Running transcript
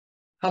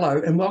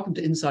Hello and welcome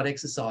to Inside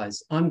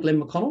Exercise. I'm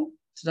Glenn McConnell.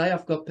 Today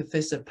I've got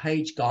Professor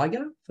Paige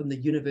Geiger from the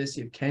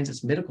University of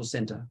Kansas Medical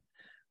Center.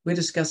 We're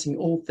discussing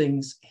all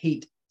things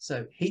heat.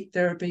 So heat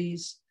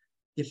therapies,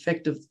 the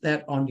effect of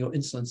that on your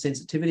insulin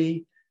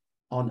sensitivity,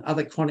 on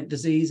other chronic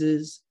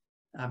diseases,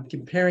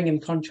 comparing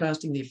and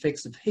contrasting the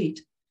effects of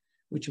heat,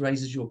 which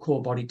raises your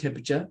core body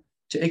temperature,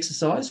 to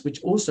exercise,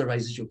 which also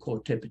raises your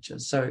core temperature.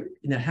 So,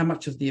 how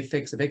much of the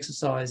effects of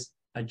exercise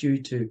are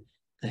due to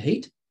the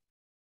heat.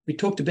 We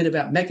talked a bit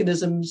about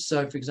mechanisms.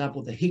 So, for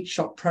example, the heat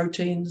shock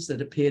proteins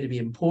that appear to be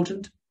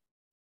important,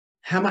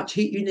 how much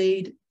heat you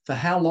need, for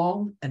how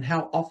long and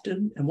how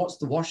often, and what's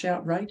the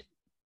washout rate.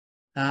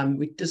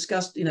 We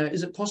discussed,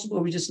 is it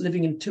possible we're just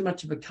living in too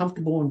much of a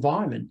comfortable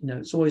environment?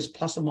 It's always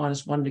plus or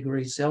minus 1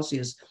 degree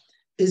Celsius.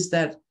 Is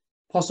that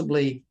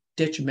possibly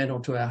detrimental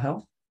to our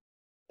health?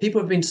 People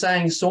have been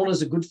saying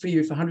saunas are good for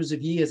you for hundreds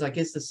of years. I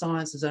guess the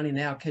science is only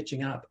now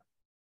catching up.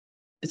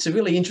 It's a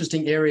really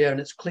interesting area, and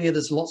it's clear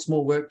there's lots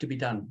more work to be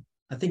done.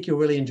 I think you'll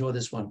really enjoy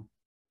this one.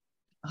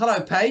 Hello,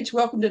 Paige.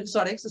 Welcome to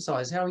Inside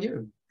Exercise. How are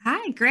you?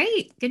 Hi,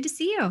 great. Good to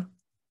see you.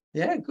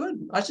 Yeah,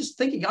 good. I was just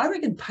thinking, I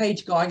reckon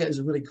Paige Geiger is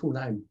a really cool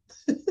name.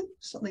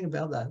 Something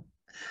about that.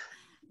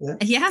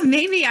 Yeah,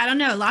 maybe. I don't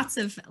know. Lots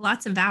of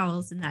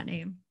vowels in that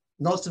name.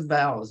 Lots of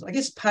vowels. I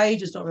guess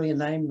Paige is not really a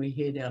name we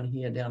hear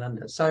down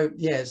under. So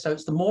yeah, so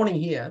it's the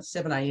morning here,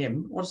 7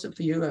 a.m. What's it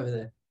for you over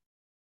there?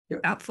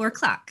 About 4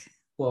 o'clock.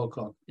 4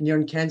 o'clock. And you're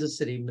in Kansas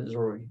City,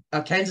 Missouri.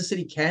 Kansas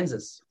City,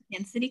 Kansas.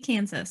 Kansas City,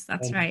 Kansas.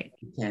 That's right.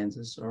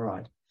 Kansas. All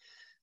right.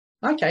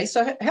 Okay.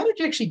 So how did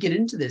you actually get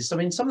into this? I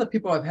mean, some of the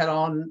people I've had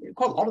on,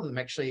 quite a lot of them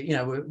actually,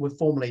 were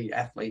formerly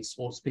athletes,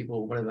 sports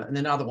people, whatever. And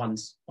then other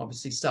ones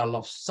obviously started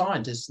off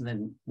scientists and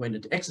then went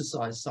into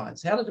exercise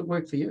science. How did it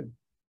work for you?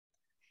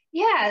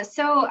 Yeah,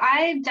 so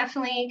I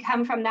definitely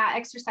come from that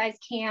exercise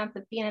camp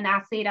of being an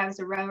athlete. I was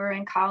a rower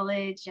in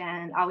college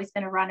and always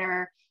been a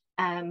runner.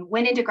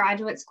 Went into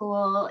graduate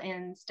school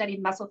and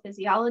studied muscle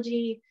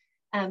physiology.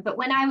 But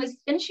when I was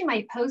finishing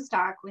my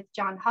postdoc with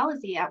John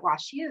Halsey at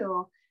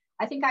WashU,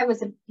 I think I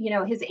was,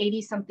 his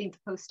 80-something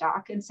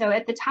postdoc. And so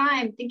at the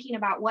time, thinking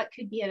about what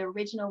could be an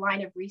original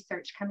line of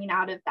research coming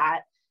out of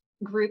that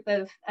group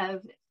of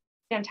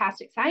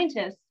fantastic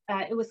scientists,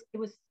 it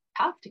was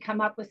tough to come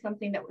up with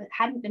something that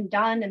hadn't been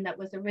done and that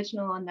was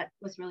original and that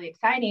was really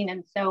exciting.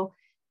 And so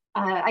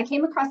I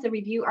came across a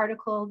review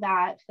article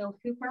that Phil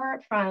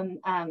Cooper from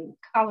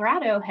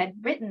Colorado had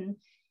written.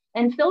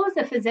 And Phil was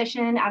a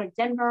physician out of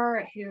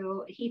Denver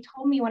who he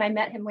told me when I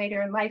met him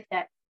later in life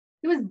that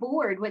he was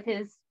bored with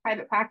his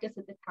private practice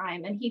at the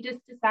time. And he just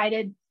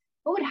decided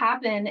what would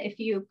happen if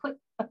you put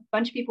a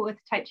bunch of people with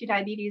type 2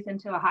 diabetes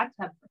into a hot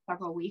tub for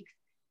several weeks.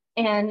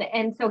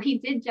 And so he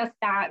did just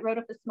that, wrote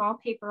up a small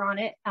paper on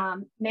it,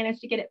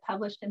 managed to get it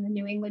published in the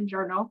New England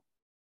Journal.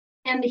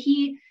 And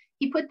he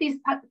put these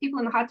people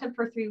in the hot tub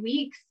for 3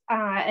 weeks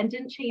and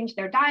didn't change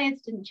their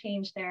diets, didn't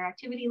change their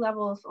activity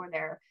levels or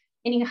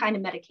any kind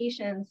of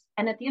medications.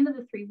 And at the end of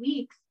the 3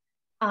 weeks,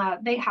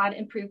 they had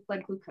improved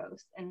blood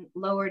glucose and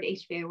lowered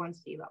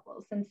HbA1c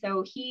levels. And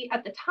so he,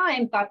 at the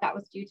time, thought that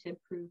was due to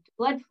improved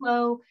blood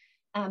flow.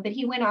 But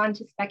he went on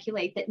to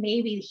speculate that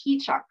maybe the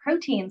heat shock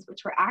proteins,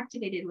 which were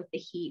activated with the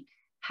heat,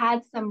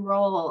 had some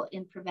role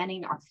in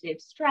preventing oxidative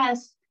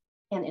stress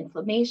and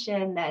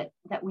inflammation that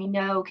we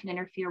know can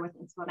interfere with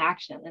insulin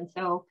action. And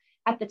so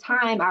at the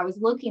time, I was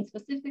looking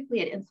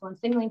specifically at insulin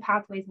signaling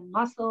pathways in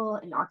muscle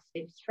and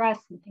oxidative stress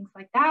and things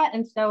like that.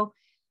 And so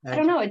I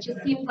don't know, it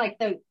just seemed like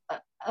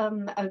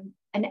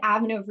an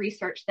avenue of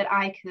research that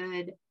I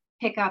could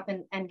pick up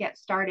and get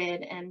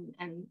started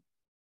and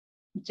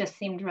just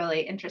seemed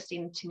really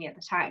interesting to me at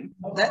the time.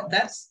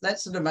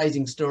 That's an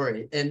amazing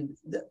story. And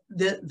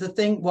the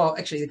thing, well,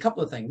 actually a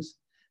couple of things.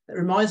 It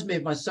reminds me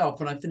of myself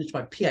when I finished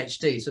my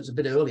PhD, so it's a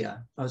bit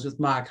earlier. I was with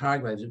Mark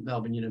Hargraves at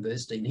Melbourne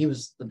University, and he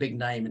was the big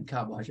name in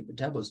carbohydrate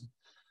metabolism.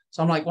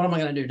 So I'm like, what am I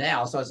going to do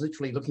now? So I was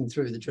literally looking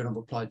through the Journal of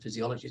Applied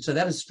Physiology. So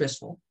that is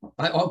stressful.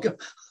 I'll go,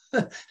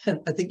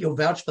 I think you'll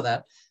vouch for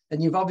that.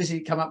 And you've obviously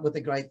come up with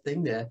a great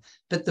thing there.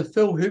 But the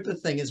Phil Hooper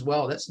thing as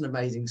well, that's an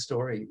amazing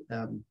story.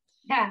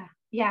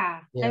 Yeah,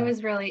 it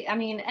was really,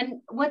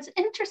 and what's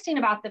interesting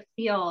about the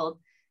field,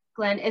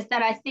 Glenn, is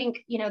that I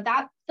think,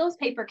 that Phil's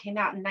paper came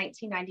out in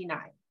 1999,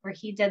 where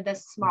he did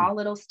this small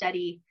little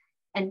study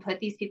and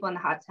put these people in the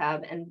hot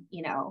tub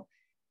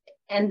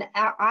and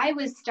I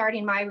was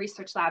starting my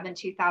research lab in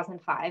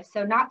 2005,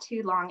 so not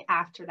too long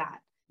after that.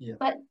 Yeah.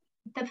 But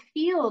the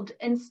field,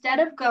 instead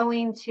of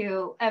going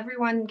to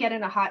everyone get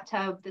in a hot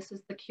tub, this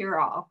is the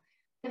cure-all,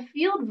 the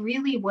field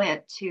really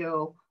went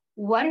to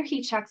what are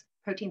heat shock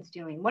proteins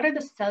doing? What are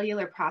the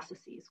cellular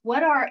processes?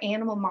 What are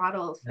animal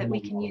models that we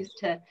can use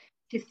to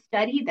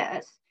study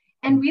this?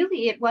 And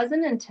really, it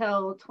wasn't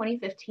until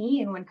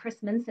 2015 when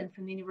Chris Minson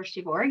from the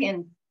University of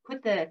Oregon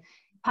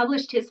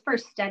published his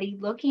first study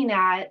looking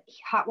at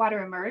hot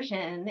water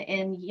immersion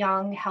in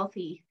young,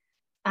 healthy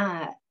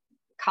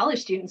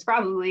college students,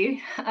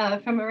 probably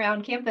from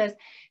around campus,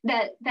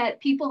 that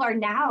people are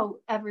now,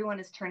 everyone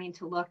is turning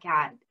to look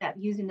at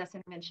using this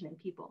intervention in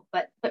people.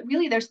 But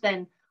really, there's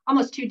been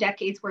almost 2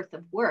 decades worth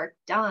of work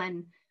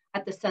done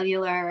at the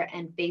cellular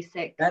and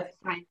basic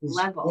science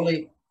level.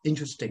 Really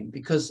interesting,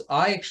 because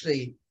I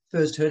actually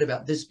first heard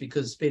about this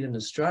because being in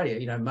Australia,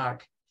 you know,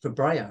 Mark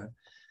Fabreo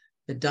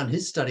had done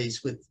his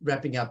studies with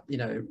wrapping up, you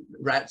know,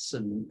 rats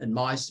and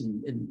mice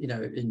and you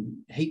know, in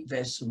heat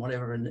vests and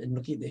whatever, and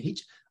looking at the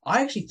heat.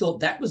 I actually thought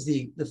that was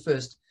the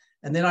first.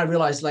 And then I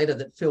realized later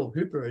that Phil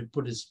Hooper had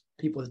put his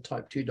people with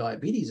type 2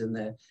 diabetes in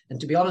there. And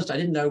to be honest, I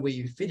didn't know where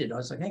you fitted. I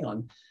was like, hang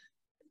on,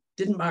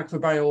 didn't Mark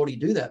Fabreo already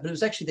do that? But it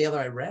was actually the other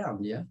way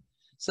around, yeah.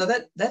 So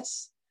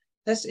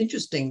that's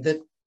interesting that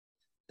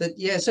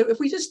yeah. So if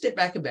we just step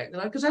back a bit,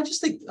 because I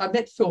just think I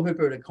met Phil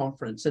Hooper at a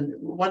conference, and at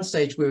one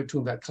stage we were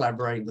talking about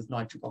collaborating with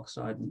nitric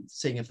oxide and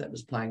seeing if that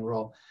was playing a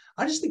role.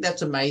 I just think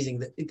that's amazing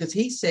that, because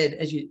he said,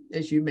 as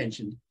you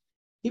mentioned,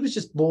 he was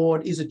just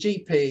bored. He's a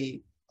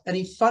GP, and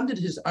he funded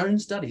his own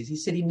studies. He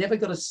said he never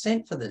got a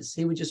cent for this.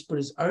 He would just put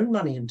his own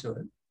money into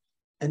it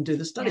and do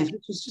the studies,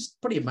 which was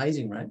just pretty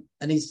amazing, right?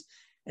 And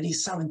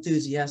he's so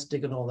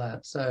enthusiastic and all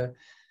that. So.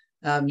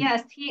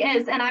 Yes, he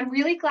is. And I'm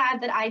really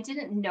glad that I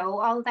didn't know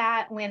all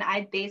that when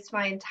I based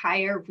my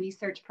entire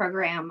research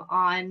program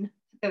on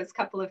those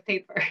couple of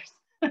papers.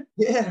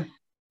 Yeah.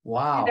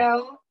 Wow. You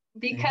know,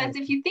 because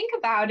if you think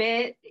about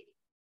it,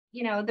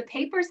 you know, the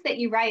papers that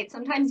you write,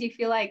 sometimes you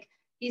feel like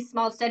these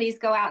small studies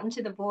go out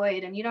into the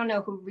void and you don't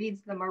know who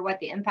reads them or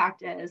what the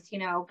impact is, you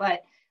know,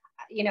 but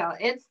you know,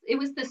 it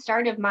was the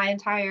start of my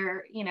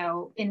entire, you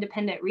know,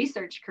 independent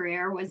research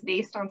career was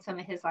based on some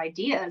of his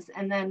ideas.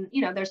 And then,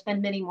 you know, there's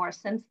been many more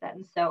since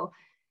then. So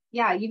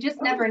yeah, you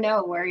just never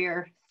know where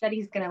your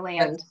study's going to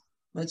land.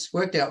 It's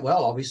worked out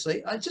well,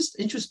 obviously. I'm just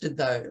interested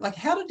though, like,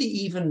 how did he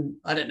even,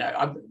 I don't know,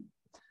 I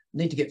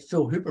need to get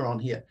Phil Hooper on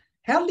here.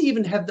 How did he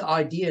even have the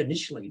idea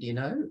initially? Do you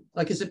know?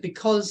 Like, is it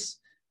because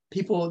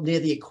people near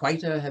the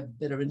equator have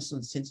better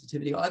insulin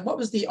sensitivity? Like, what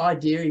was the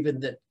idea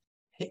even that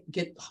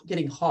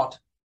getting hot?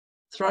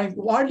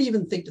 Why do you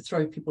even think to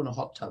throw people in a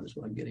hot tub is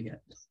what I'm getting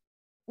at?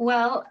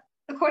 Well,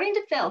 according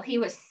to Phil, he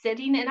was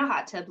sitting in a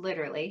hot tub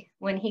literally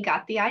when he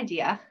got the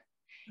idea.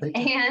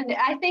 Okay. And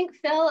I think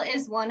Phil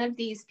is one of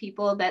these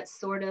people that's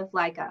sort of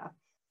like a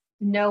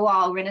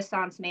know-all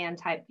Renaissance man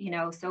type, you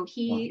know, so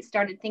he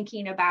started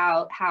thinking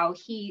about how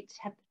heat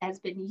has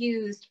been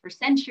used for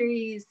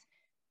centuries.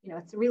 You know,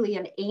 it's really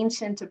an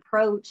ancient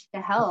approach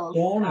to health,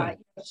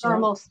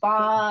 thermal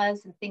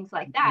spas and things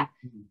like that.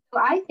 So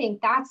I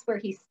think that's where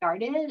he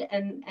started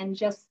and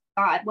just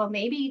thought, well,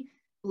 maybe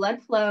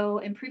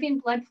improving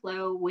blood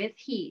flow with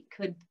heat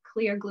could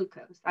clear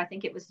glucose. I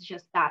think it was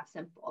just that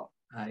simple.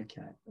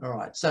 Okay. All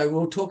right. So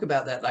we'll talk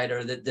about that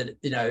later, that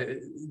you know,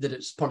 that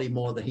it's probably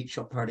more the heat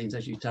shock proteins,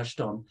 as you touched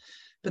on.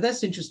 But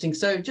that's interesting.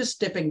 So just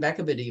stepping back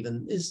a bit,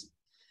 even, is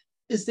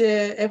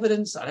there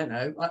evidence? I don't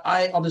know.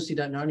 I honestly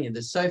don't know any of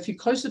this. So if you're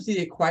closer to the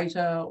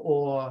equator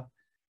or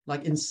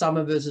like in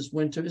summer versus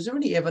winter, is there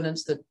any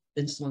evidence that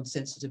insulin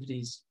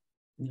sensitivity is,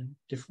 you know,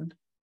 different?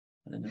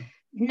 I don't know.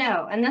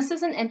 No. And this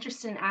is an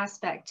interesting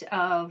aspect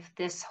of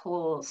this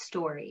whole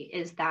story,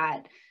 is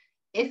that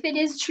if it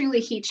is truly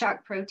heat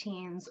shock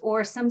proteins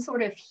or some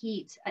sort of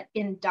heat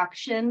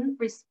induction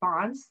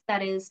response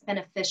that is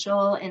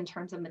beneficial in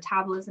terms of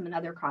metabolism and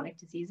other chronic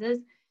diseases,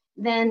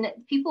 then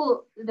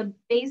the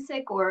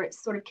basic or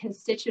sort of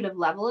constitutive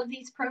level of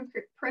these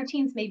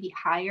proteins may be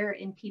higher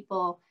in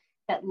people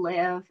that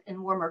live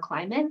in warmer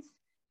climates,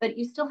 but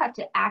you still have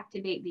to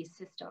activate these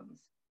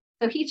systems.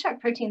 So heat shock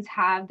proteins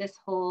have this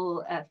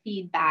whole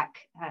feedback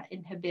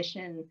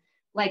inhibition,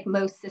 like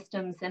most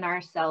systems in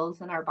our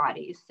cells and our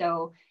bodies.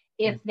 So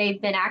if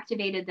they've been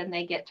activated, then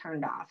they get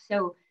turned off.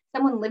 So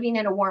someone living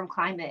in a warm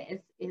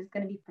climate is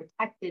going to be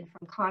protected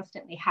from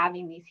constantly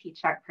having these heat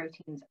shock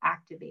proteins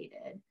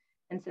activated.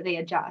 And so they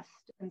adjust.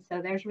 And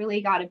so there's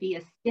really got to be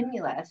a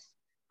stimulus,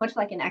 much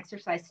like an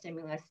exercise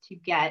stimulus, to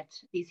get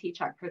these heat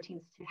shock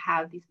proteins to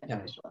have these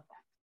beneficial effects.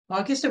 Well,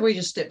 I guess if we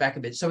just step back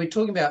a bit. So we're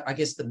talking about, I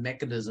guess, the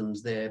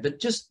mechanisms there, but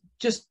just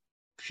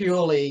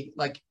purely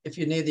like if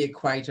you're near the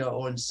equator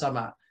or in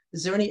summer,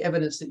 is there any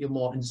evidence that you're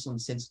more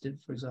insulin sensitive,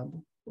 for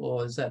example?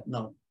 Or is that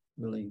not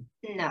really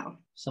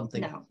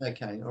something? No.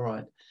 Okay, all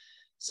right.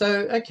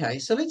 So, okay,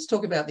 so let's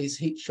talk about these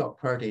heat shock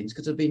proteins,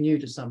 because it'll be new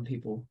to some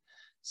people.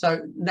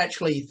 So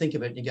naturally you think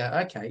of it and you go,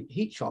 okay,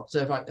 heat shock. So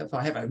if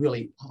I have a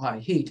really high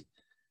heat,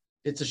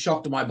 it's a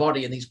shock to my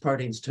body and these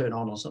proteins turn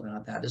on or something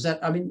like that. Is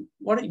that, I mean,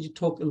 why don't you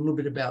talk a little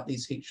bit about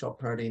these heat shock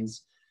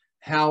proteins,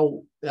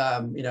 how,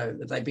 you know,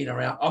 they've been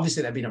around,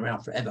 obviously they've been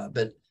around forever,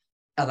 but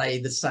are they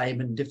the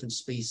same in different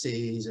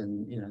species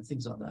and, you know,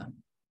 things like that?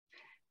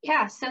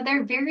 Yeah, so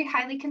they're very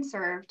highly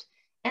conserved.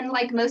 And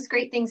like most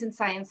great things in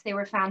science, they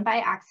were found by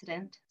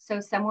accident. So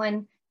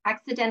someone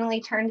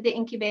accidentally turned the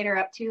incubator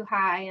up too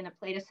high in a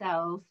plate of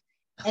cells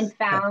and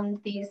found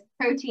these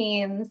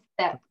proteins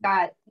that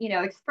got, you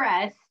know,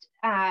 expressed.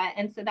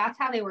 And so that's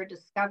how they were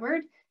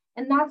discovered.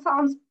 And that's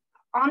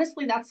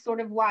honestly, that's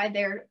sort of why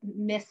they're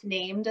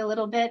misnamed a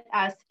little bit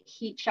as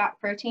heat shock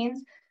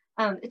proteins.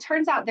 It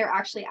turns out they're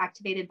actually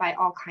activated by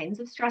all kinds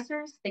of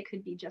stressors. They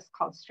could be just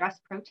called stress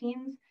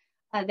proteins.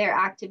 They're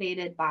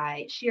activated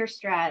by shear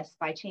stress,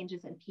 by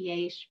changes in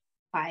pH,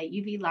 by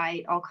UV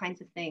light, all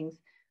kinds of things,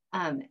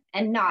 and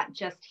not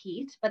just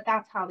heat, but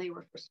that's how they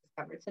were first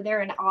discovered. So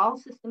they're in all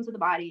systems of the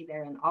body,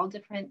 they're in all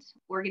different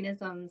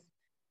organisms,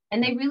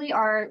 and they really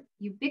are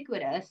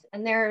ubiquitous,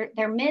 and they're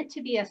meant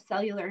to be a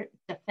cellular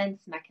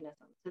defense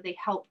mechanism. So they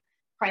help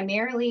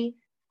primarily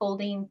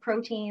folding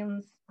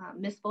proteins,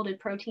 misfolded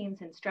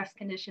proteins in stress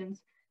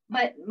conditions,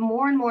 but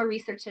more and more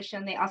research has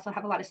shown they also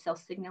have a lot of cell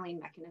signaling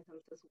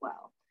mechanisms as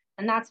well.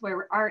 And that's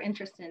where our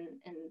interest in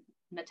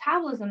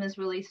metabolism is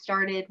really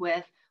started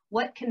with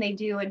what can they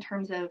do in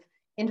terms of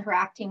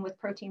interacting with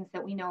proteins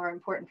that we know are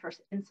important for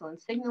insulin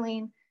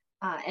signaling,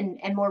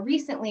 and more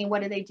recently,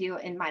 what do they do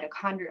in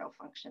mitochondrial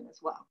function as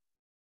well?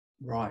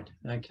 Right.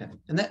 Okay.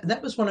 And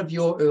that was one of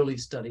your early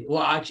studies.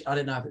 Well, actually, I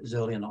don't know if it was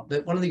early or not,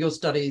 but one of your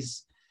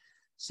studies.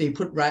 So you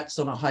put rats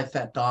on a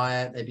high-fat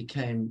diet; they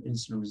became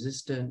insulin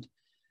resistant.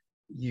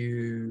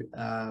 You,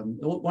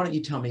 why don't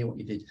you tell me what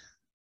you did?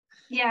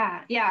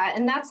 Yeah,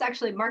 and that's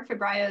actually Mark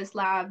Fabrio's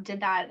lab did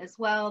that as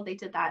well. They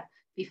did that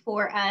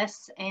before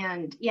us,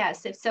 and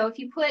yes, if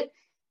you put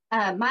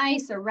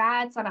mice or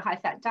rats on a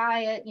high-fat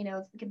diet,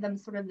 give them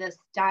sort of this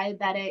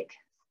diabetic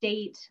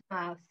state,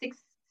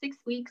 6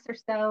 weeks or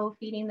so,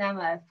 feeding them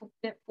a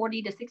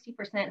 40 to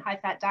 60%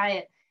 high-fat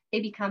diet,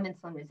 they become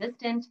insulin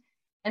resistant.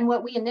 And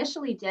what we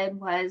initially did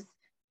was,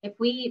 if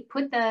we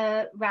put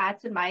the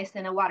rats and mice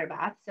in a water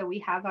bath, so we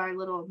have our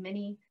little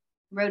mini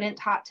rodent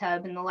hot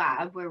tub in the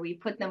lab where we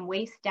put them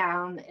waist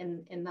down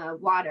in the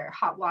water,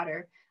 hot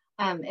water.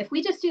 If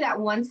we just do that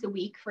once a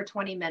week for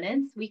 20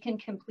 minutes, we can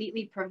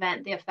completely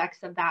prevent the effects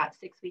of that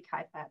 6-week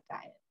high-fat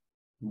diet.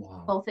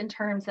 Wow. Both in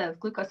terms of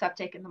glucose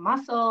uptake in the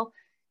muscle,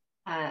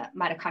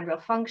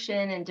 mitochondrial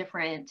function, and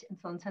different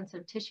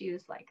insulin-sensitive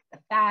tissues like the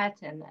fat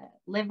and the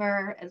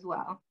liver as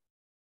well.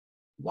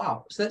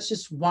 Wow. So that's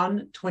just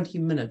one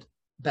 20-minute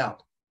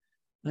bout.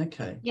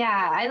 Okay.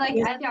 Yeah, I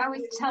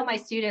always tell my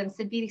students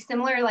it'd be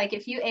similar, like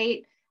if you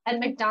ate at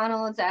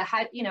McDonald's a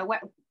high,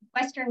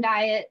 Western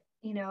diet,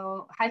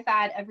 high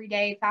fat every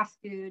day fast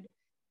food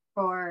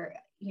for,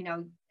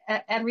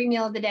 every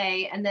meal of the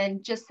day, and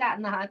then just sat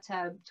in the hot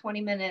tub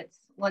 20 minutes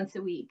once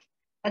a week.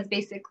 That's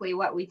basically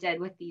what we did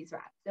with these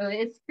rats. So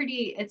it's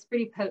pretty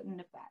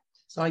potent effect.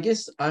 So I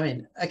guess,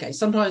 okay,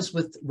 sometimes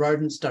with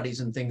rodent studies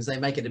and things, they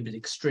make it a bit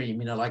extreme.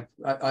 Like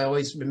I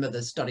always remember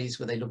the studies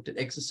where they looked at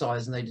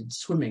exercise and they did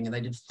swimming, and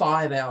they did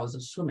 5 hours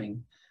of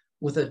swimming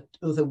with a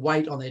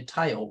weight on their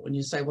tail. And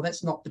you say, well,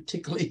 that's not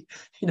particularly,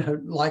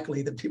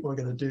 likely that people are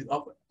going to do.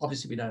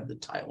 Obviously, we don't have the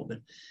tail, but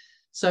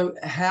so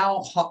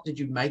how hot did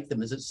you make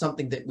them? Is it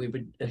something that we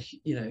would, a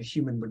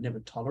human would never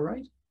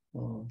tolerate?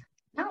 Or?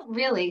 Not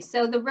really.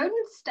 So the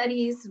rodent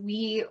studies,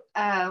 we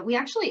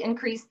actually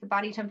increased the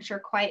body temperature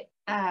quite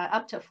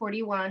up to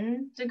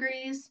 41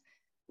 degrees,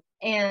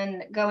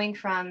 and going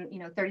from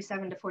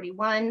 37 to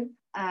 41.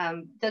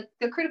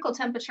 The critical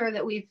temperature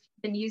that we've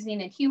been using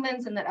in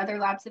humans and that other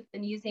labs have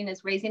been using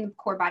is raising the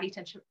core body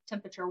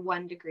temperature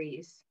 1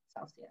 degrees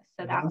Celsius.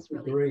 So that's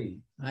 1 really degree.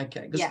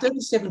 Okay, because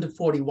 37 to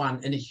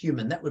 41 in a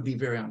human, that would be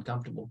very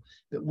uncomfortable.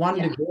 But 1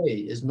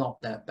 degree is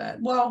not that bad.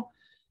 Well,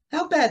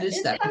 how bad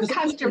is that? It's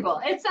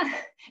uncomfortable. It's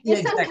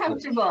exactly.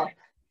 uncomfortable.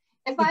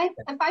 If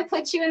I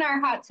put you in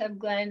our hot tub,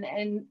 Glenn,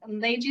 and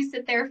made you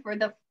sit there for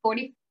the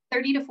 30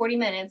 to 40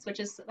 minutes, which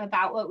is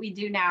about what we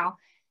do now,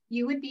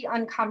 you would be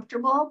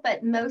uncomfortable,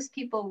 but most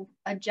people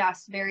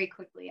adjust very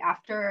quickly.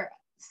 After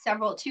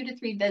 2 to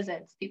 3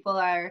 visits, people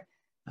are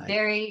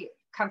very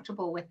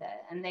comfortable with it,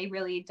 and they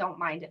really don't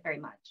mind it very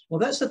much. Well,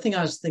 that's the thing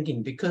I was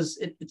thinking, because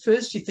at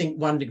first you think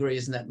 1 degree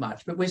isn't that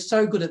much, but we're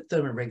so good at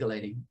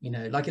thermoregulating,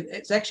 like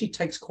it actually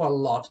takes quite a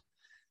lot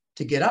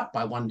to get up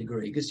by 1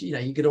 degree, because,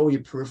 you get all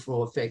your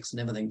peripheral effects and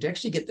everything. To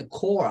actually get the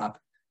core up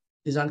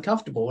is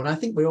uncomfortable. And I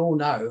think we all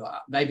know,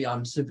 maybe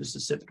I'm super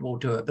susceptible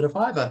to it, but if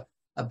I have a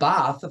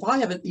bath, if I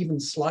have it even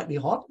slightly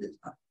hot,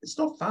 it's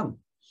not fun.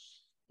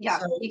 Yeah,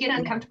 so, you get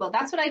uncomfortable.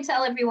 That's what I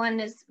tell everyone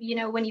is,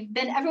 when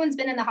everyone's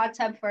been in the hot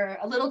tub for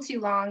a little too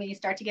long and you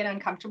start to get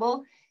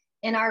uncomfortable.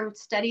 In our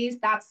studies,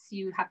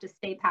 you have to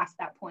stay past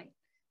that point.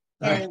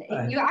 And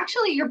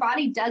your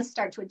body does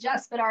start to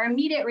adjust, but our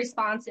immediate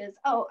response is,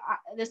 oh,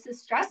 this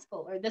is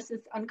stressful, or this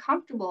is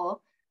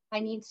uncomfortable.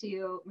 I need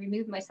to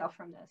remove myself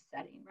from this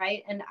setting,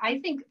 right? And I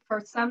think for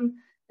some,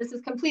 this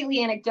is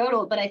completely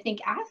anecdotal, but I think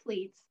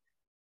athletes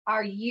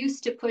are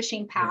used to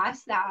pushing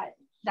past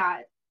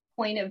that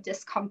point of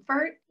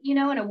discomfort, in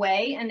a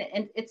way.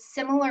 And it's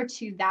similar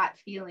to that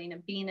feeling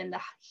of being in the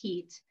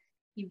heat.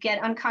 You get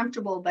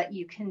uncomfortable, but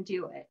you can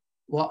do it.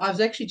 Well, I was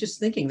actually just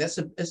thinking that's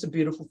a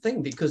beautiful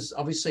thing, because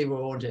obviously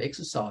we're all into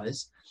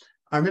exercise.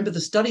 I remember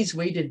the studies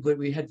we did where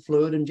we had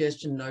fluid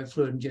ingestion, no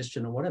fluid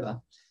ingestion or whatever.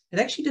 It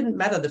actually didn't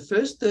matter the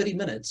first 30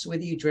 minutes,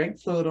 whether you drank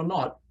fluid or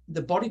not,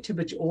 the body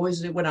temperature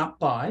always went up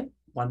by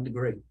 1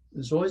 degree. It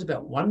was always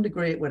about 1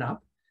 degree it went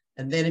up.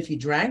 And then if you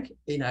drank,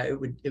 it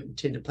would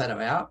tend to plateau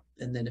out.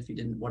 And then if you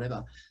didn't,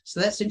 whatever. So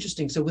that's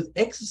interesting. So with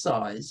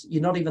exercise,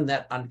 you're not even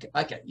that,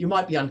 okay, you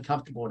might be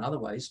uncomfortable in other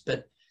ways,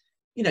 but,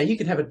 you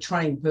could have a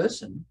trained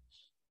person,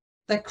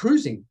 they're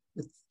cruising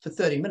for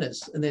 30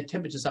 minutes and their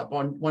temperature's up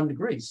on 1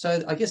 degree.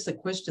 So I guess the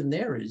question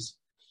there is,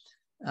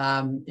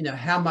 you know,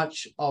 how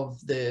much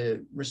of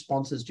the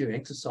responses during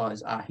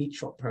exercise are heat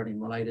shock protein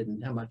related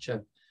and how much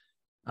are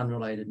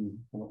unrelated and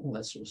all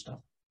that sort of stuff?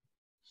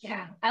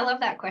 Yeah, I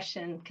love that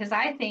question because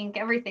I think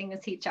everything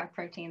is heat shock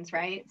proteins,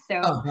 right?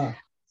 So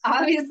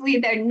obviously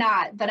they're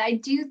not, but I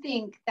do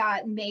think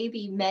that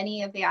maybe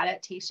many of the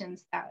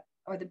adaptations that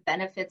or the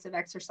benefits of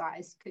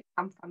exercise could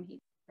come from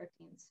heat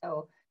proteins.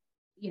 So,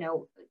 you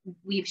know,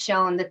 we've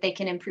shown that they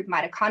can improve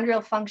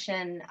mitochondrial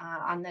function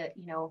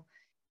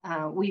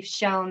we've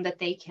shown that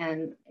they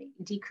can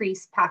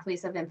decrease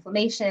pathways of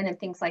inflammation and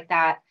things like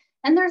that.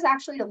 And there's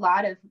actually a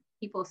lot of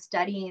people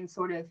studying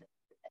sort of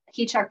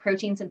heat shock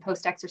proteins and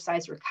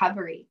post-exercise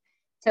recovery.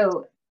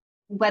 So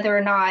whether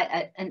or not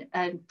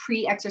a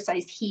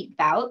pre-exercise heat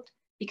bout,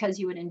 because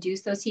you would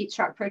induce those heat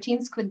shock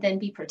proteins, could then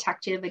be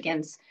protective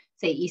against,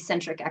 say,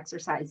 eccentric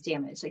exercise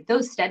damage. Like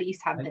those studies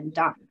have been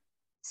done.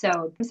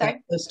 So, I'm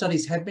sorry? Those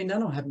studies have been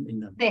done or haven't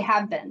been done? They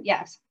have been,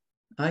 yes.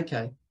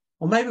 Okay.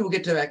 Well, maybe we'll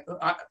get to,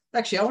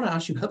 actually, I want to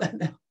ask you about that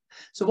now.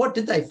 So what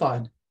did they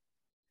find?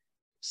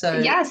 So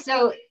yeah,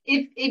 so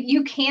if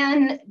you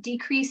can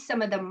decrease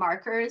some of the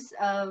markers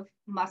of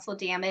muscle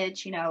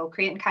damage, you know,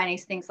 creatine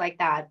kinase, things like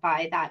that,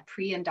 by that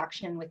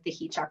pre-induction with the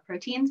heat shock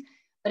proteins.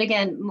 But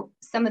again,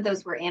 some of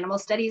those were animal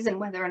studies, and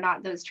whether or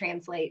not those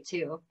translate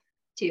to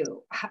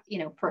you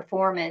know,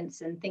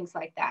 performance and things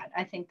like that,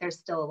 I think there's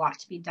still a lot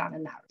to be done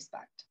in that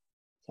respect.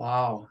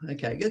 Wow.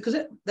 Okay. Because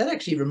that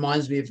actually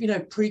reminds me of, you know,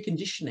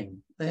 preconditioning.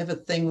 They have a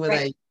thing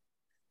where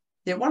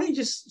yeah, why don't you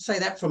just say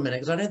that for a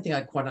minute? Because I don't think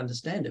I quite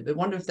understand it, but I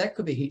wonder if that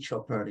could be heat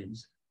shock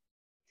proteins.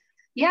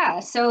 Yeah.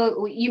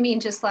 So you mean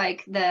just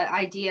like the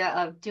idea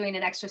of doing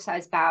an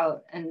exercise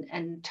bout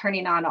and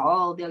turning on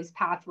all those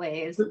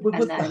pathways?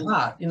 With the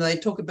heart, you know, they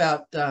talk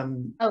about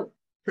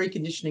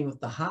preconditioning with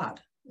the heart.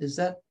 Is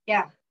that?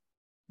 Yeah.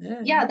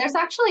 Yeah, there's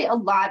actually a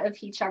lot of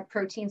heat shock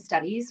protein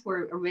studies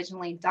were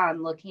originally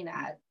done looking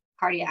at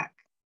cardiac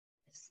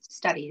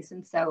studies.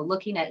 And so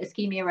looking at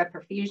ischemia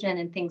reperfusion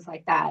and things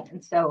like that.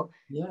 And so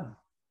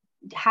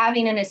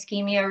having an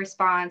ischemia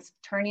response,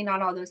 turning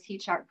on all those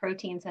heat shock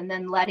proteins and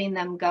then letting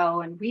them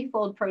go and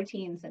refold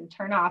proteins and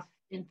turn off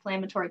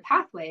inflammatory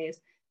pathways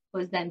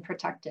was then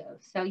protective.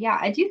 So yeah,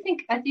 I do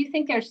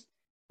think there's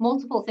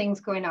multiple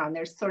things going on.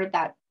 There's sort of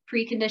that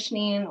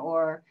preconditioning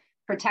or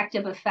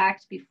protective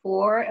effect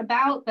before a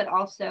bout, but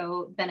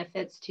also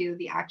benefits to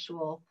the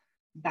actual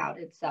bout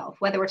itself,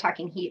 whether we're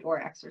talking heat or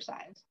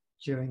exercise.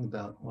 During the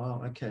bout.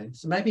 Wow. Okay.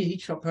 So maybe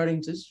heat shock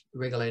proteins is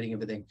regulating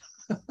everything.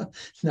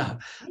 No,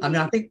 I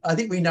mean, I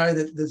think we know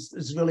that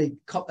there's really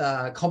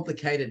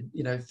complicated,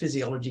 you know,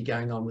 physiology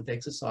going on with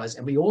exercise,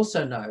 and we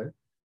also know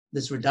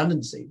there's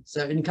redundancy.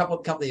 So in a couple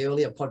of the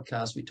earlier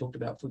podcasts, we talked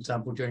about, for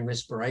example, during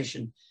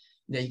respiration,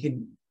 you know, you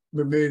can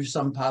remove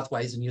some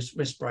pathways and your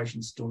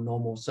respiration's still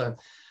normal. So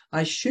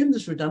I assume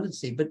there's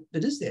redundancy, but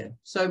it is there.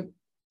 So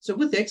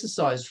with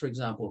exercise, for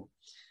example,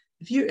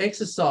 if you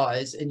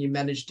exercise and you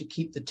manage to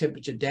keep the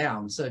temperature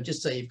down, so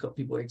just say you've got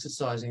people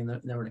exercising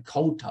and they're in a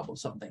cold tub or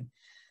something,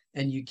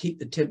 and you keep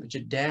the temperature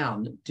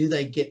down, do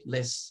they get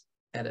less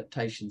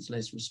adaptations,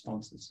 less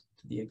responses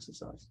to the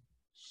exercise?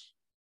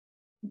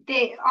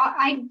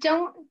 I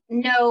don't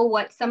know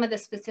what some of the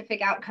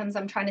specific outcomes,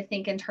 I'm trying to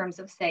think in terms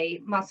of,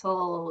 say,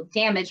 muscle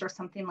damage or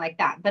something like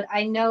that. But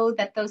I know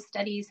that those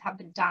studies have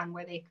been done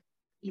where they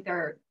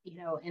either, you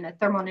know, in a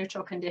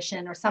thermoneutral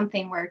condition or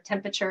something where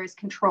temperature is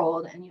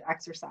controlled and you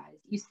exercise,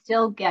 you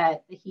still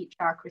get the heat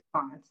shock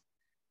response.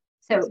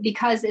 So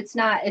because it's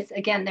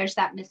again, there's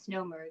that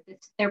misnomer.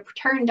 They're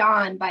turned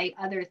on by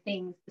other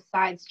things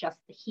besides just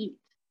the heat.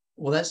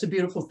 Well, that's a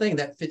beautiful thing.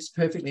 That fits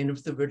perfectly in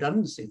with the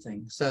redundancy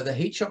thing. So the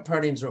heat shock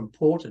proteins are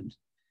important.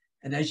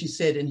 And as you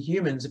said, in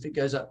humans, if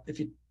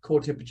your core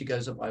temperature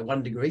goes up by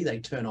 1 degree, they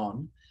turn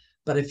on.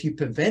 But if you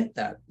prevent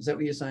that, is that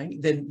what you're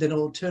saying? Then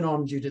it'll turn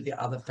on due to the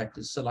other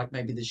factors. So like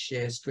maybe the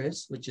shear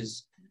stress, which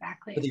is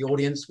for the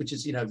audience, which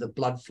is, you know, the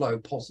blood flow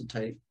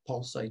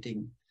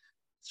pulsating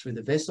through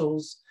the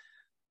vessels.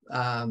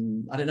 I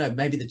don't know,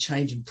 maybe the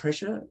change in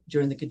pressure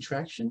during the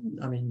contraction.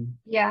 I mean,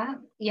 yeah,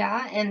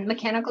 and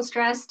mechanical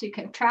stress to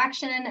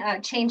contraction,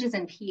 changes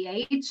in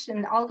pH,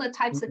 and all the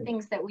types of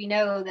things that we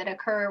know that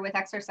occur with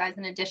exercise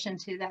in addition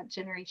to that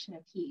generation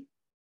of heat.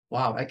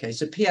 Wow. Okay.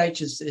 So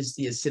pH is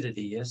the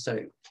acidity. Yeah. So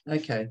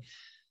okay.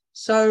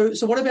 So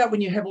what about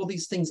when you have all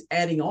these things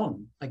adding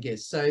on? I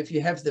guess so. If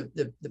you have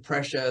the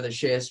pressure, the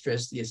shear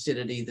stress, the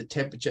acidity, the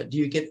temperature, do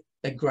you get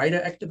a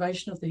greater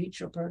activation of the heat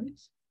shock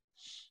proteins?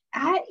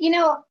 You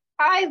know,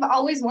 I've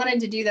always wanted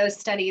to do those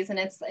studies, and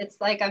it's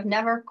like I've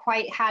never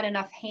quite had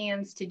enough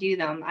hands to do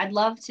them. I'd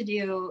love to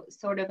do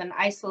sort of an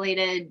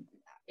isolated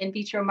in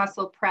vitro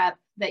muscle prep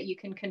that you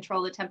can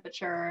control the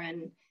temperature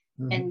and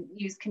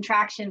use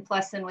contraction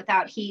plus and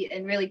without heat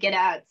and really get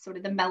at sort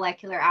of the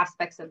molecular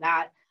aspects of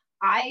that.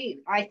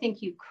 I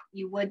think you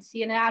would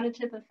see an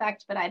additive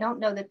effect, but I don't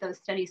know that those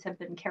studies have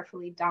been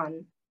carefully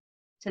done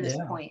to this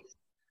point.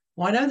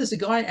 Well, I know there's a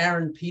guy,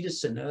 Aaron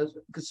Peterson,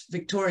 because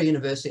Victoria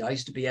University I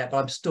used to be at, but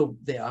I'm still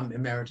there. I'm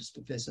emeritus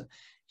professor.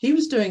 He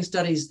was doing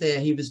studies there.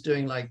 He was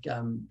doing like,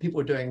 people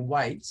were doing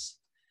weights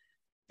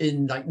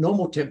in like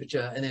normal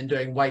temperature and then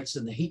doing weights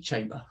in the heat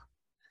chamber.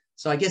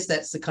 So I guess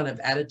that's the kind of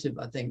additive,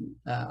 I think,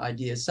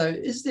 idea. So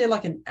is there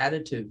like an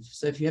additive?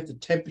 So if you have the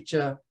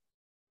temperature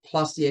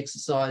plus the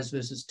exercise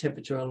versus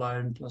temperature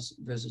alone plus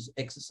versus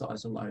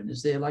exercise alone,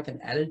 is there like an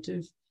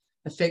additive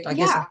effect? I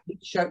guess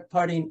heat shock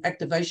protein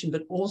activation,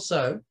 but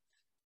also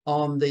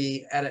on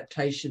the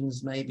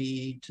adaptations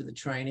maybe to the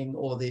training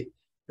or the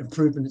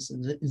improvements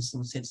in the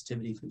insulin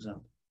sensitivity, for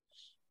example.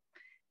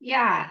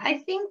 Yeah,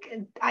 I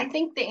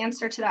think the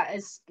answer to that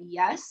is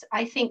yes.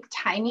 I think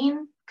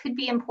timing could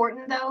be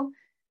important though.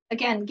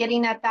 Again,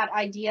 getting at that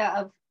idea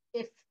of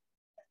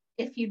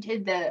if you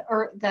did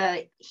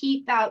the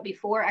heat bout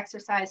before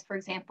exercise, for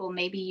example,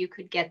 maybe you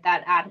could get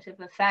that additive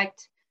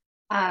effect.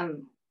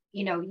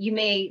 You know, you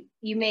may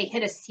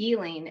hit a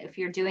ceiling if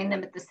you're doing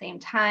them at the same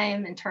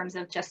time in terms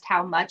of just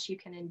how much you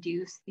can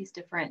induce these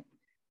different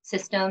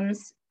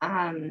systems.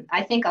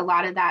 I think a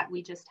lot of that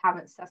we just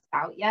haven't sussed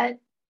out yet.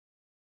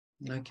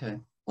 Okay.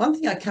 One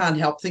thing I can't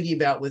help thinking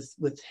about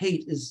with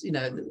heat is, you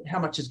know, how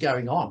much is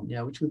going on, you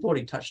know, which we've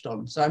already touched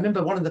on. So I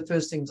remember one of the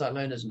first things I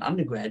learned as an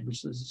undergrad,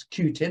 which was this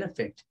Q10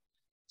 effect.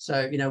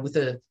 So, you know, with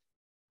a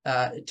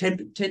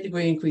 10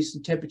 degree increase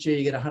in temperature,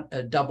 you get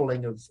a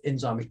doubling of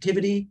enzyme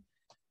activity.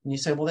 And you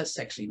say, well, that's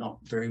actually not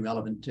very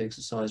relevant to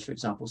exercise, for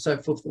example.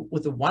 So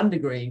with a 1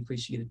 degree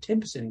increase, you get a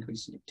 10%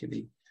 increase in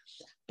activity.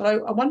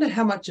 But I wonder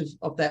how much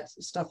of that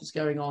stuff is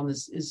going on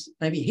is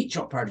maybe heat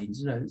shock proteins,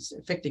 you know, it's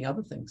affecting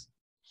other things.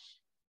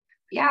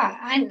 Yeah,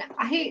 and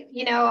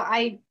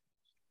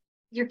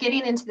you're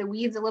getting into the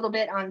weeds a little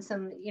bit on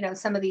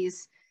some of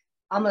these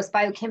almost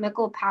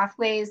biochemical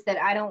pathways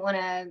that I don't want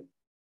to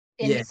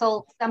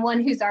insult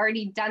someone who's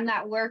already done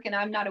that work and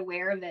I'm not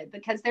aware of it,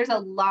 because there's a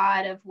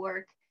lot of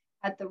work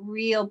at the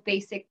real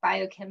basic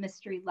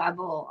biochemistry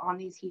level on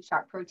these heat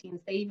shock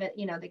proteins. They even,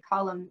 they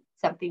call them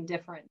something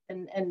different.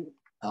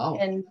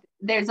 And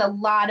there's a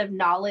lot of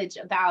knowledge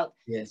about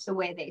the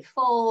way they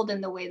fold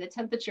and the way the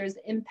temperatures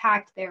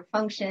impact their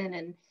function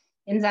and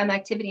enzyme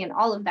activity and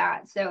all of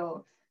that.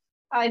 So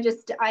I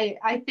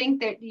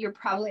think that you're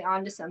probably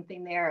onto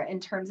something there in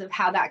terms of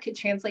how that could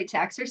translate to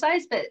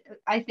exercise. But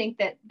I think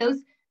that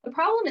the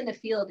problem in the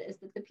field is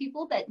that the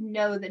people that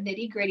know the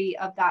nitty gritty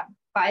of that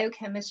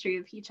biochemistry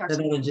of heat shock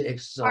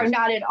are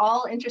not at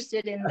all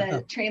interested in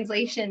the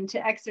translation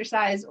to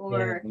exercise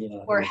or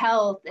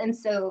health. And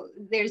so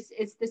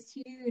it's this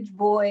huge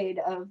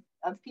void of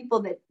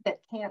people that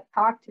can't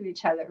talk to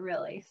each other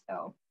really.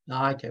 So.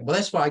 Okay, well,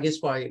 that's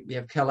why we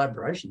have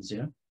collaborations,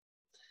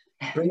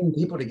 bringing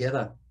people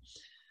together.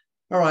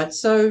 All right,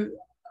 so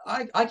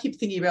I keep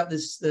thinking about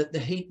this, the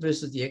heat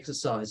versus the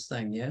exercise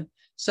thing,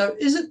 So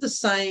is it the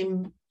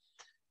same?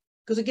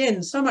 Because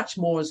again, so much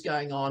more is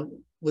going on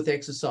with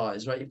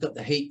exercise, right? You've got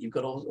the heat, you've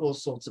got all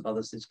sorts of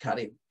others, there's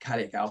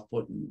cardiac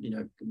output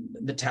and,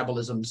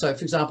 metabolism. So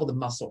for example, the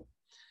muscle,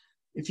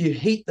 if you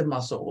heat the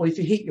muscle or if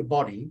you heat your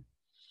body,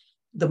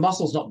 the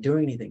muscle's not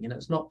doing anything and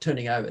it's not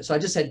turning over. So I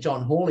just had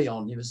John Hawley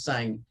on. He was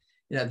saying,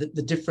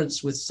 the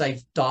difference with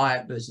safe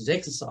diet versus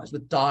exercise.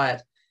 With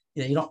diet,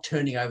 you're not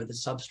turning over the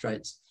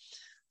substrates.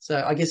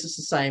 So I guess it's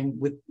the same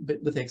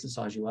with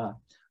exercise.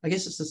 I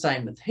guess it's the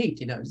same with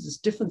heat. There's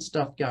different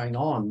stuff going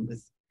on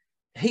with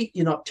heat.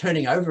 You're not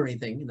turning over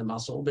anything in the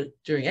muscle, but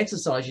during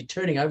exercise, you're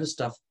turning over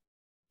stuff.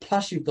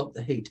 Plus, you've got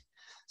the heat.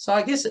 So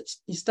I guess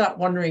you start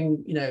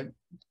wondering,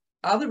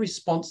 are the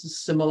responses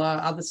similar?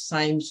 Are the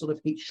same sort of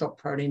heat shock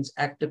proteins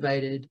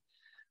activated,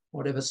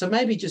 whatever? So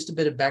maybe just a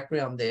bit of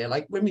background there.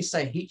 Like when we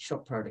say heat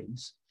shock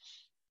proteins,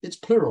 it's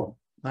plural,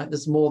 right?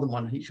 There's more than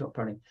one heat shock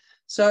protein.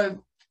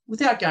 So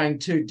without going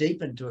too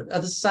deep into it, are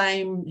the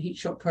same heat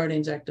shock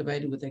proteins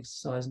activated with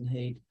exercise and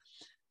heat?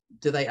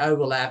 Do they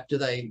overlap? Are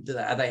they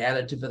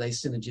additive? Are they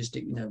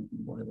synergistic?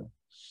 Whatever.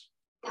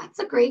 That's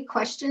a great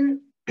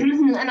question.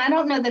 And I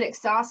don't know that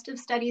exhaustive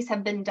studies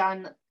have been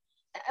done.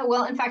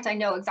 Well, in fact, I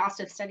know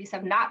exhaustive studies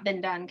have not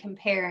been done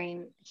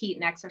comparing heat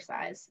and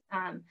exercise.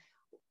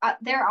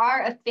 There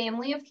are a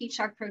family of heat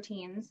shock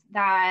proteins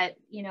that,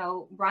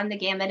 run the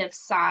gamut of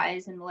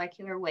size and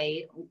molecular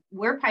weight.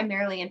 We're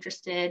primarily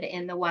interested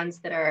in the ones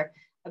that are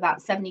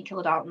about 70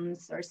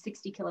 kilodaltons or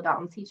 60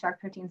 kilodaltons, heat shock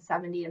proteins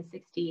 70 and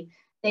 60.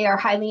 They are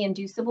highly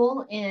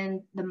inducible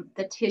in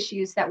the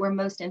tissues that we're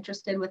most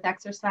interested with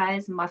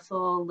exercise: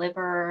 muscle,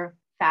 liver,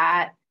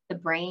 fat, the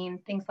brain,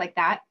 things like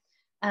that.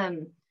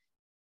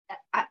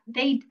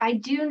 I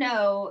do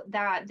know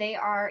that they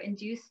are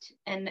induced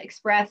and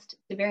expressed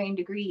to varying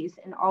degrees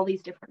in all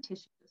these different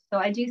tissues. So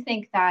I do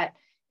think that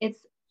it's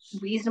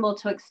reasonable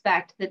to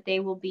expect that they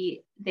would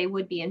be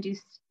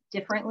induced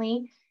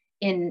differently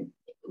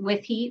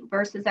with heat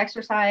versus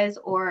exercise,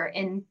 or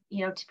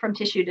from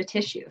tissue to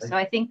tissue. So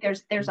I think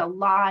there's a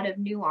lot of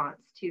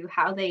nuance to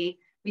how they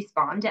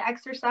respond to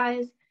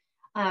exercise.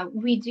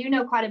 We do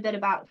know quite a bit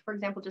about, for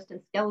example, just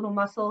in skeletal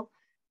muscle,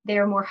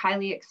 they're more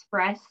highly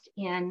expressed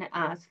in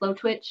slow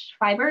twitch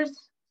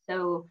fibers.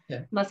 So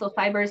muscle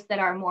fibers that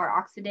are more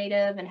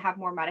oxidative and have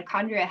more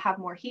mitochondria have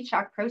more heat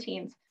shock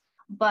proteins,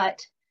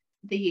 but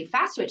the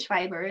fast twitch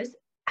fibers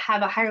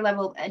have a higher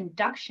level of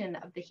induction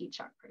of the heat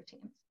shock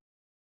proteins.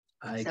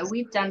 So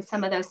we've done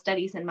some of those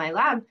studies in my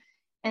lab.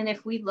 And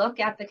if we look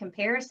at the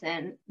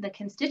comparison, the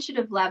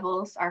constitutive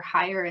levels are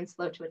higher in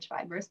slow twitch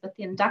fibers, but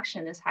the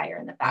induction is higher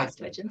in the fast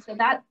twitch. And so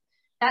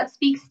that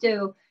speaks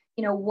to,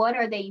 you know, what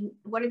are they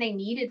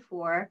needed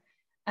for?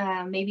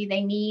 Maybe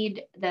they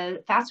need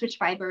the fast twitch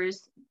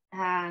fibers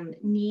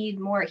need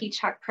more heat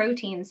shock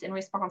proteins in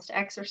response to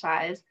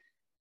exercise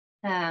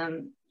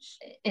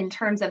in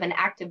terms of an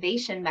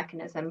activation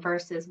mechanism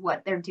versus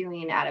what they're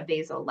doing at a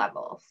basal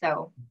level.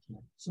 So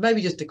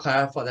maybe just to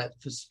clarify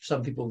that for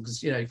some people,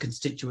 because, you know,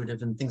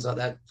 constitutive and things like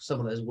that, some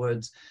of those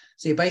words.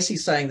 So you're basically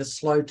saying the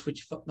slow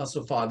twitch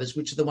muscle fibers,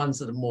 which are the ones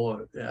that are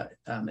more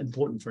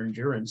important for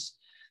endurance,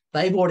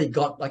 they've already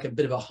got like a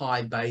bit of a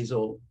high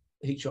basal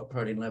heat shock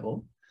protein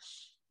level.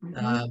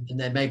 And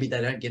then maybe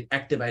they don't get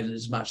activated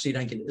as much, so you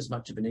don't get as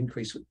much of an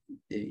increase with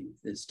the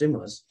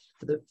stimulus.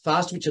 But the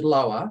fast twitch are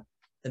lower,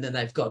 and then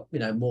they've got, you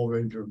know, more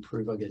room to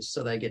improve, I guess.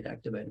 So they get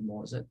activated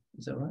more. Is that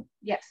right?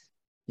 Yes.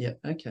 Yeah.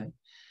 Okay.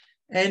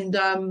 And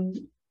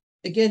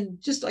again,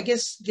 just I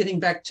guess getting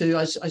back to,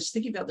 I was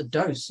thinking about the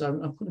dose. So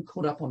I'm kind of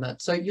caught up on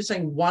that. So you're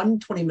saying 1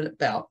 20-minute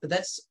bout, but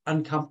that's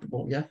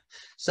uncomfortable, yeah?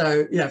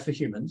 So, you know, for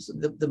humans,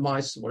 the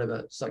mice, whatever,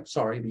 it's like,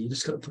 sorry, but you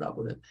just got to put up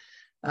with it.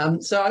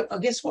 So I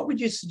guess what would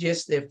you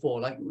suggest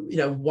therefore? Like, you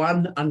know,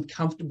 one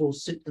uncomfortable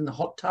sit in the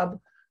hot tub,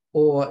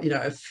 or, you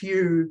know, a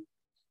few,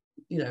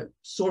 you know,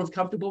 sort of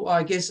comfortable?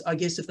 I guess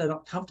if they're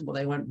not comfortable,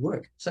 they won't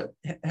work. So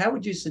how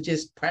would you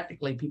suggest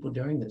practically people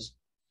doing this?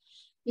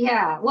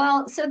 Yeah,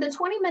 well, so the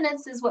 20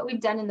 minutes is what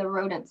we've done in the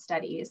rodent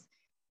studies.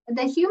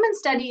 The human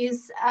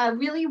studies,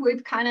 really,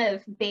 we've kind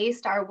of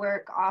based our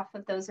work off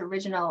of those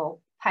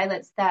original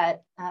pilots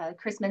that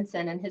Chris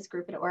Minson and his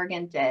group at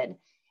Oregon did.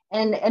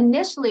 And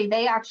initially,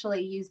 they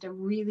actually used a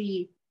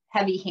really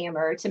heavy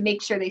hammer to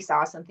make sure they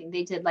saw something.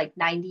 They did like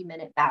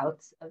 90-minute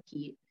bouts of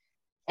heat.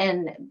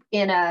 And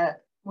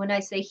when I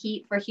say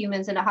heat for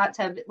humans in a hot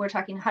tub, we're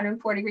talking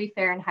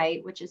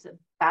 104°F, which is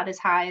about as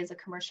high as a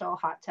commercial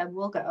hot tub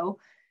will go.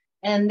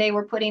 And they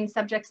were putting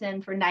subjects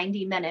in for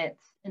 90 minutes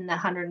in the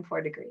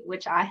 104°,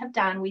 which I have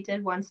done. We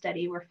did one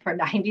study where for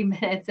 90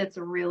 minutes, it's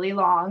really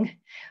long,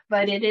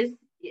 but it is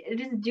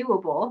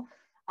doable.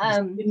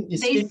 Your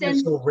skin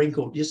gets all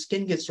wrinkled. Your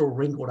skin gets all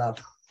wrinkled up.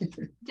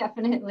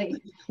 Definitely.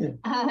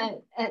 Yeah.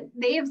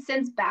 They have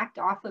since backed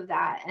off of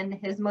that, and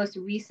his most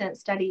recent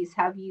studies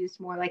have used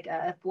more like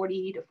a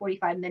 40 to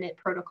 45-minute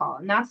protocol.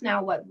 And that's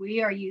now what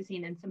we are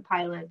using in some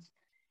pilots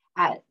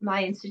at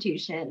my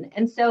institution.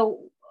 And so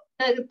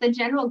the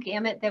general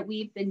gamut that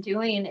we've been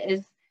doing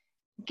is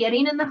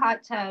getting in the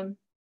hot tub,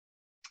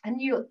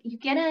 and you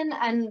get in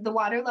and the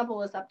water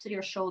level is up to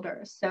your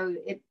shoulders. So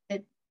it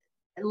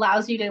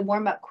allows you to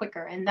warm up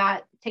quicker, and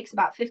that takes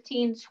about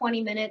 15 to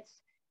 20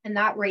 minutes, and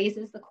that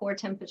raises the core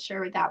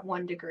temperature that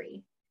 1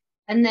 degree.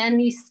 And then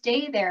you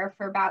stay there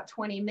for about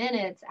 20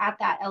 minutes at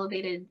that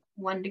elevated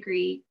 1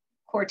 degree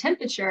core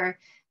temperature,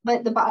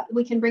 but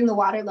we can bring the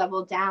water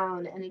level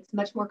down, and it's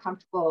much more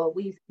comfortable.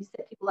 We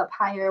set people up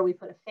higher, we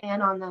put a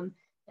fan on them,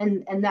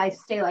 and I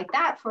stay like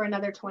that for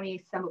another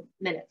 20 some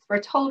minutes for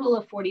a total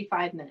of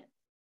 45 minutes.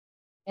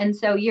 And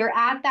so you're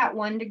at that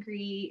 1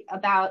 degree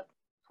about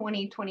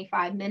 20,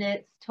 25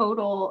 minutes,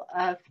 total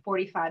of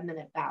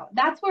 45-minute bout.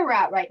 That's where we're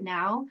at right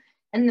now.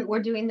 And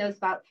we're doing those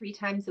about 3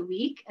 times a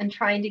week and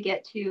trying to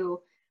get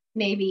to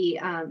maybe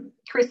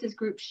Chris's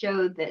group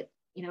showed that,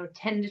 you know,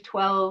 10 to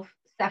 12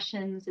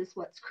 sessions is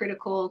what's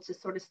critical to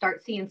sort of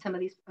start seeing some of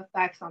these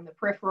effects on the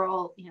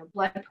peripheral, you know,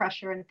 blood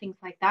pressure and things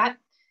like that.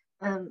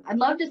 I'd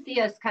love to see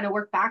us kind of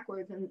work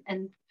backwards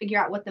and figure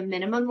out what the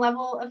minimum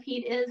level of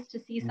heat is to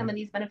see some of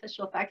these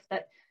beneficial effects,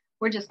 but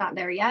we're just not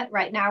there yet.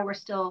 Right now, we're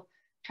still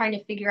trying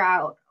to figure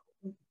out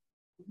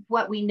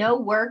what we know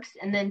works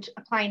and then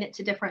applying it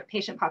to different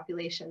patient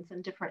populations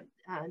and different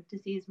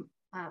disease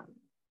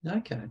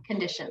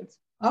conditions.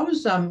 I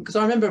was, because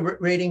I remember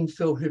reading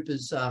Phil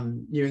Hooper's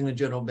New England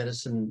Journal of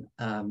Medicine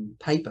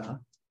paper,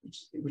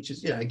 which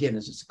is, you know, again,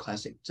 is just a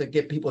classic. So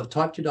get people with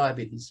type 2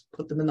 diabetes,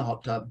 put them in the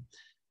hot tub.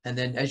 And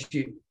then as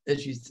you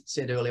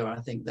said earlier, I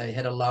think they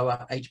had a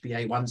lower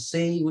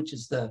HbA1c, which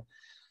is the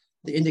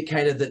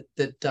indicator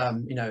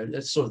that you know,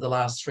 that's sort of the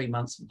last 3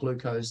 months of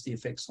glucose, the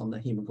effects on the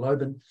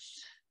hemoglobin,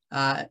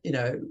 you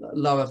know,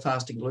 lower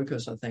fasting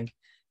glucose, I think.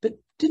 But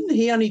didn't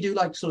he only do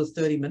like sort of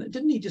 30 minutes?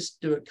 Didn't he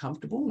just do it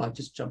comfortable, like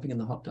just jumping in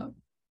the hot tub?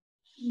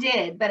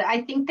 Did, but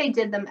I think they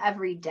did them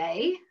every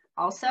day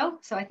also.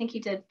 So I think he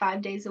did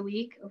 5 days a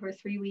week over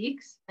 3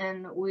 weeks,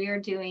 and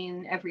we're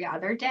doing every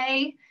other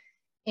day.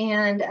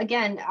 And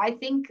again, I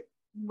think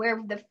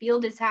where the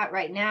field is at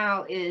right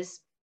now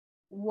is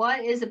what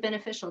is a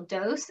beneficial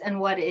dose and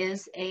what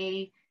is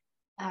a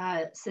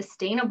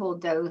sustainable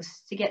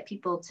dose to get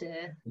people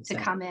to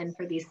come in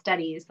for these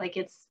studies. Like,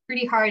 it's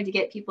pretty hard to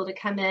get people to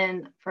come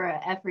in for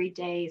an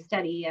everyday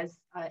study, as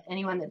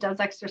anyone that does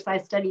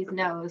exercise studies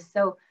knows.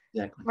 So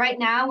right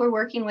now we're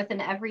working with an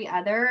every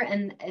other,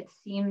 and it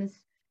seems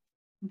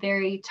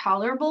very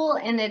tolerable,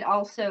 and it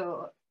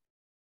also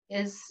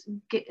is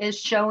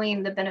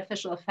showing the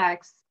beneficial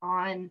effects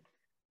on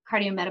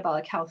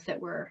cardiometabolic health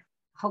that we're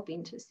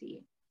hoping to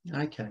see.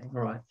 Okay,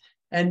 all right.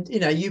 And, you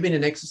know, you've been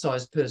an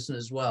exercise person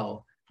as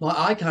well. Well,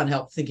 I can't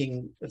help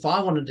thinking, if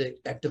I wanted to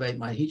activate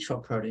my heat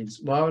shock proteins,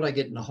 why would I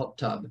get in a hot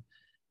tub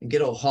and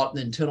get all hot and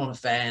then turn on a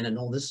fan and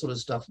all this sort of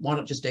stuff? Why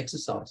not just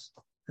exercise?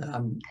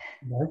 You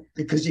know,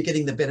 because you're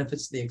getting the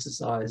benefits of the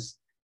exercise.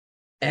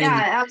 And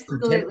yeah,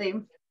 absolutely.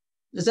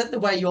 Is that the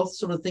way you're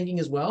sort of thinking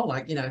as well?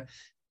 Like, you know,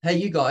 hey,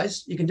 you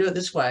guys, you can do it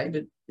this way,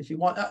 but if you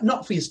want,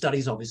 not for your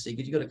studies, obviously,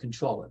 because you've got to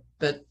control it.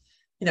 But,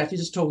 you know, if you're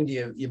just talking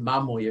to your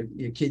mum or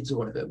your kids or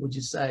whatever, would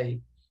you say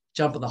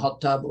jump in the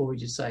hot tub, or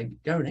would you say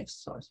go and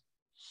exercise?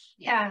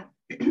 Yeah,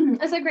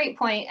 that's a great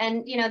point.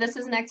 And, you know, this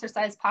is an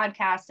exercise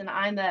podcast, and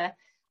I'm a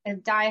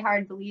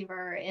diehard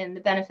believer in the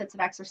benefits of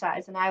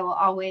exercise. And I will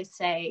always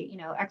say, you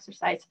know,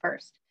 exercise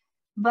first.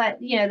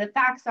 But, you know, the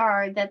facts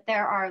are that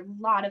there are a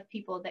lot of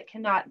people that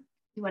cannot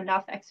do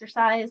enough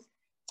exercise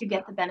to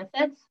get the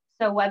benefits.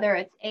 So whether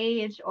it's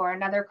age or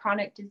another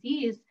chronic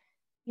disease,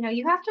 you know,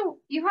 you have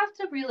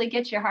to really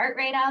get your heart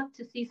rate up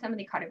to see some of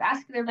the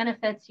cardiovascular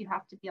benefits. You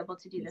have to be able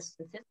to do this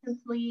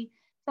consistently.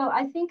 So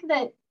I think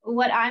that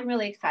what I'm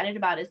really excited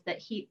about is that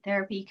heat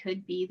therapy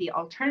could be the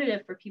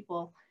alternative for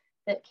people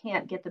that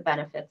can't get the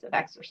benefits of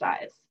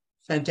exercise.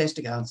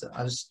 Fantastic answer.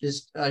 I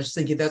was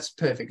thinking that's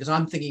perfect, because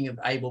I'm thinking of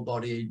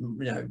able-bodied, you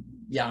know,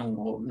 young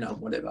or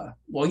whatever.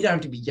 Well, you don't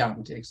have to be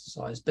young to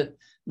exercise, but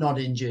not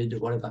injured or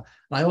whatever.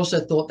 And I also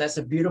thought that's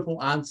a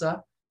beautiful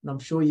answer, and I'm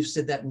sure you've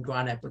said that in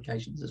grant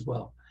applications as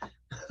well.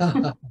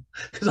 And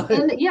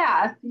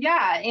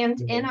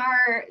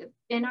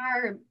in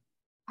our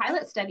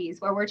pilot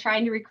studies where we're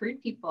trying to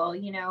recruit people,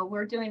 you know,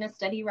 we're doing a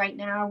study right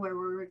now where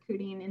we're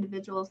recruiting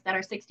individuals that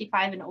are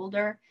 65 and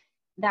older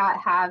that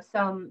have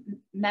some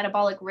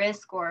metabolic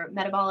risk or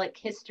metabolic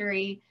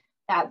history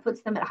that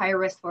puts them at higher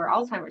risk for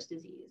Alzheimer's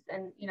disease.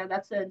 And, you know,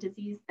 that's a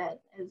disease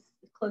that is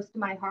close to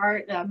my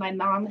heart. My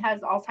mom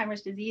has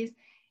Alzheimer's disease.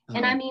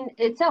 And I mean,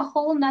 it's a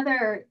whole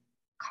nother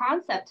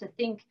concept to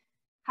think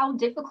how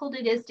difficult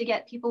it is to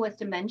get people with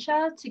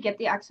dementia to get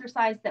the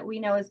exercise that we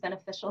know is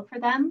beneficial for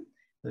them.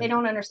 They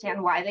don't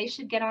understand why they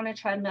should get on a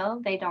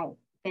treadmill. They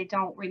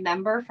don't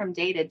remember from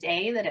day to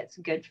day that it's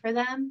good for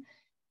them.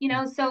 You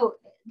know, so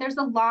there's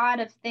a lot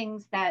of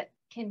things that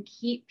can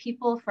keep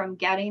people from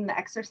getting the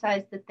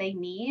exercise that they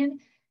need.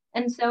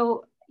 And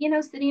so, you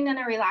know, sitting in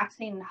a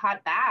relaxing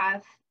hot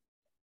bath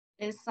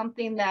is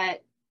something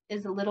that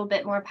is a little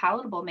bit more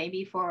palatable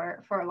maybe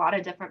for a lot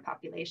of different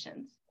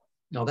populations.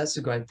 No, that's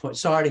a great point.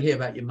 Sorry to hear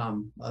about your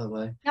mum, by the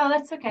way. No,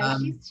 that's okay.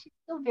 She's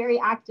still very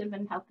active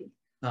and healthy.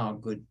 Oh,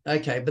 good.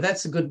 Okay, but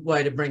that's a good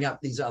way to bring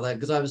up these other,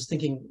 because I was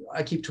thinking,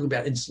 I keep talking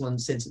about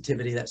insulin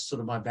sensitivity. That's sort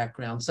of my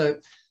background. So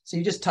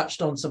you just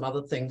touched on some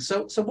other things.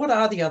 So what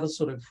are the other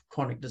sort of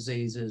chronic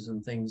diseases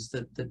and things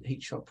that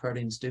heat shock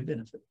proteins do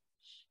benefit?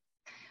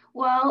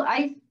 Well,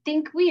 I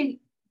think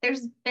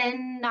there's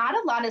been not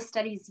a lot of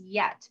studies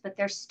yet, but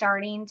they're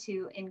starting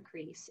to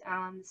increase.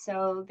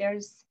 So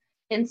there's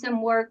been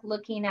some work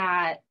looking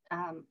at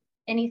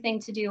anything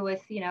to do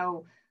with, you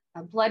know,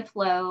 blood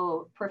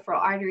flow,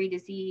 peripheral artery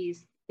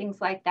disease,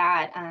 things like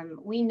that.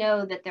 We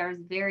know that there's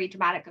very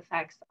dramatic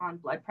effects on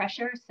blood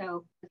pressure.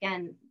 So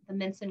again, the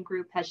Minson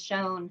group has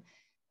shown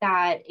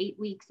that 8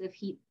 weeks of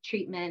heat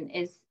treatment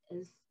is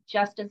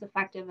just as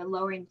effective at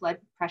lowering blood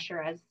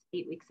pressure as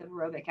 8 weeks of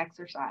aerobic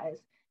exercise,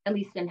 at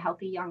least in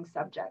healthy young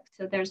subjects.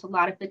 So there's a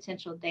lot of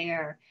potential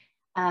there.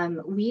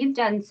 We've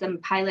done some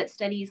pilot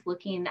studies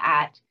looking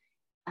at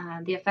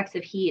the effects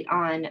of heat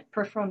on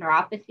peripheral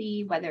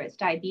neuropathy, whether it's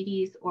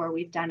diabetes, or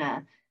we've done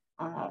a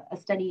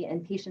study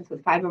in patients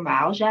with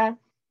fibromyalgia,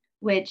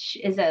 which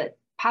is a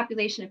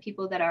population of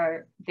people that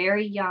are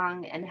very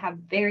young and have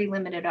very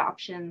limited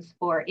options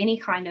for any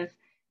kind of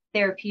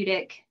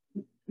therapeutic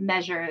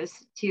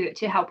measures to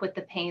help with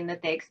the pain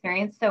that they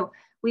experience. So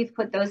we've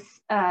put those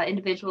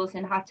individuals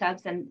in hot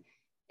tubs, and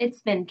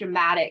it's been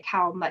dramatic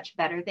how much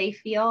better they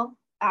feel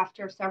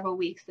after several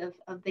weeks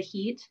of the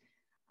heat.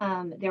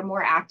 They're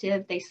more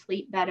active, they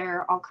sleep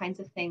better, all kinds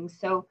of things.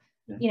 So,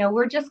 you know,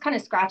 we're just kind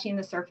of scratching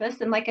the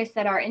surface. And like I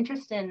said, our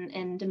interest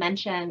in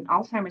dementia and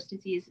Alzheimer's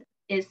disease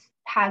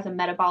has a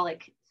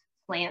metabolic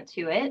slant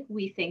to it.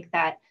 We think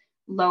that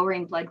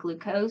lowering blood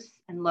glucose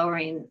and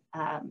lowering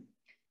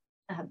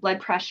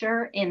blood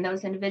pressure in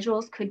those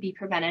individuals could be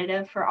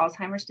preventative for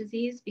Alzheimer's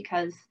disease,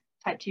 because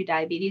type 2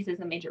 diabetes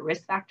is a major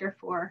risk factor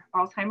for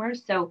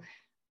Alzheimer's. So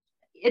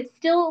it's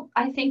still,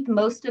 I think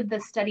most of the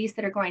studies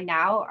that are going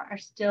now are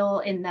still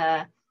in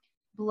the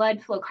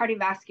blood flow,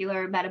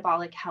 cardiovascular,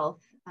 metabolic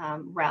health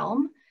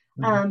realm.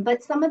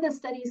 But some of the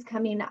studies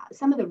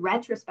some of the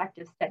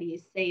retrospective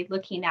studies, say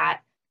looking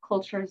at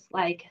cultures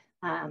like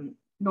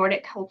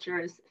Nordic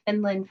cultures,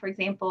 Finland, for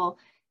example,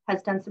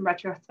 has done some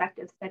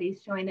retrospective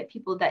studies showing that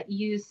people that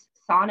use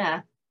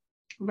sauna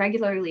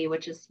regularly,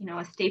 which is, you know,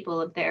 a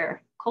staple of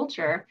their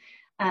culture,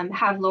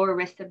 have lower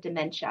risks of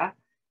dementia.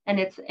 And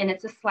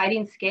it's a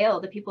sliding scale.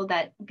 The people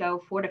that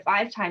go 4 to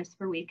 5 times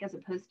per week, as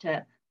opposed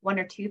to 1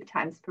 or 2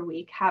 times per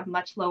week, have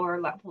much lower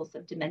levels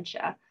of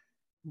dementia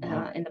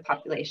in the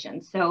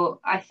population. So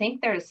I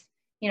think there's,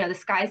 you know, the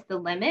sky's the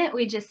limit.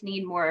 We just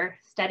need more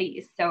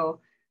studies.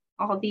 So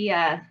I'll be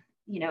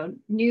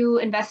new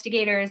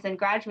investigators and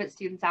graduate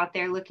students out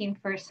there looking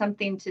for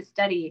something to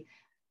study.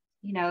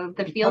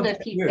 The field of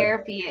heat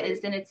therapy is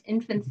in its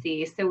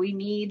infancy, so we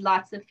need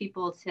lots of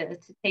people to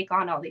take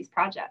on all these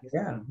projects.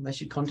 Yeah, they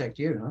should contact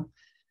you, huh?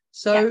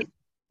 So yeah.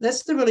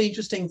 That's the really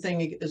interesting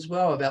thing as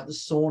well about the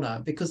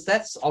sauna, because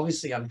that's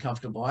obviously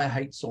uncomfortable. I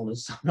hate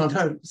saunas. I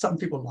know some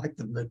people like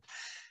them, but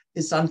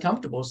it's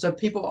uncomfortable. So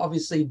people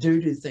obviously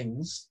do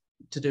things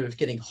to do with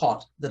getting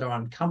hot that are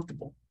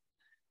uncomfortable.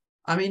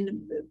 I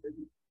mean,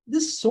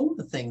 this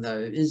sauna thing though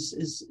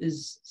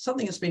is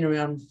something that's been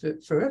around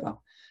forever.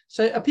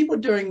 So are people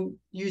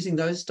using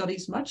those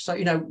studies much? So,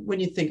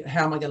 when you think,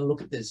 how am I going to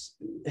look at this?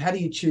 How do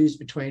you choose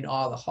between, the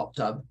hot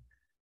tub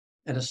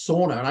and a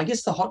sauna? And I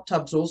guess the hot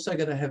tub's also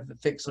going to have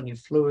effects on your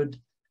fluid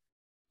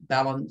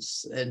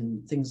balance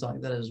and things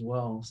like that as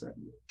well. So.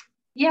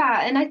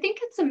 Yeah, and I think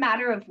it's a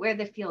matter of where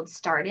the field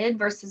started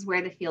versus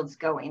where the field's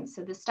going.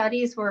 So the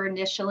studies were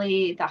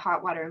initially the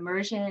hot water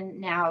immersion.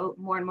 Now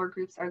more and more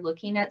groups are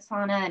looking at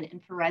sauna and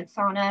infrared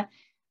sauna.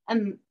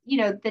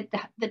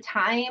 The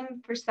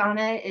time for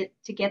sauna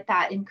to get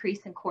that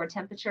increase in core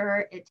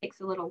temperature, it takes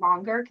a little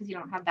longer because you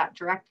don't have that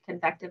direct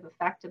convective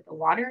effect of the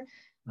water.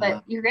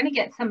 But you're going to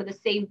get some of the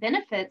same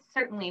benefits,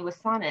 certainly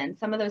with sauna, and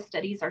some of those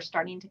studies are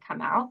starting to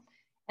come out.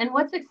 And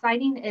what's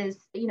exciting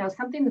is,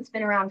 something that's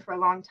been around for a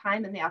long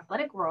time in the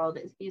athletic world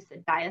is the use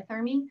of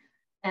diathermy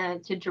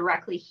to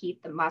directly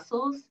heat the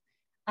muscles.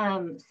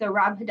 So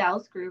Rob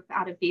Hidell's group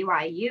out of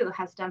BYU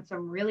has done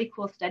some really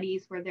cool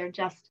studies where they're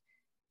just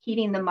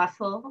heating the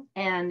muscle,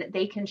 and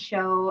they can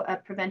show a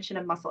prevention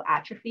of muscle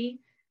atrophy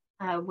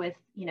with,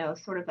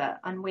 sort of an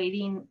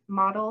unweighting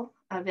model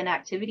of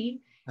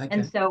inactivity. Okay.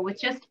 And so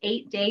with just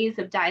 8 days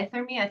of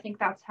diathermy, I think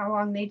that's how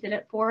long they did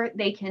it for,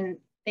 they can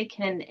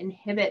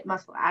inhibit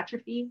muscle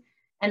atrophy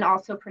and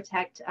also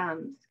protect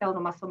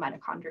skeletal muscle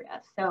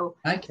mitochondria. So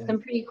some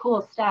pretty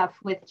cool stuff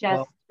with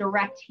just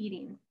direct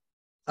heating.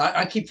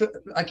 I keep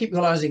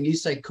realizing you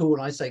say cool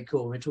and I say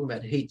cool. We're talking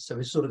about heat, so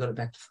we've sort of got it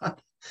back to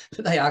front.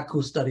 But they are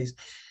cool studies.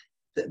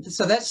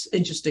 So that's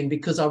interesting,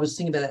 because I was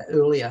thinking about that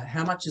earlier.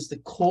 How much is the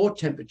core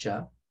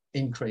temperature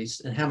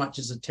increased and how much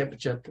is the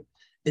temperature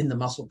in the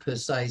muscle per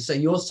se? So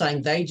you're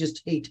saying they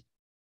just heat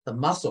the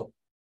muscle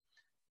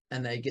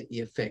and they get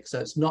the effect. So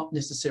it's not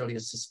necessarily a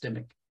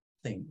systemic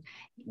thing.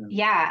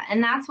 Yeah,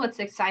 and that's what's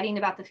exciting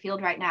about the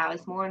field right now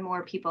is more and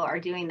more people are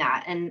doing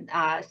that. And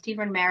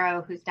Stephen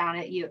Marrow, who's down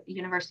at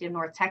University of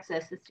North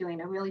Texas, is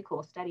doing a really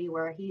cool study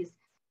where he's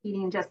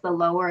heating just the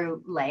lower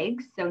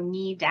legs, so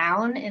knee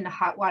down in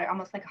hot water,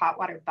 almost like hot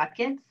water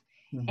buckets,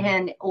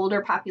 and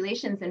older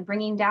populations, and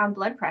bringing down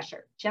blood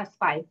pressure just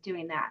by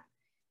doing that.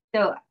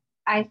 So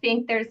I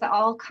think there's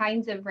all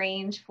kinds of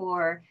range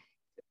for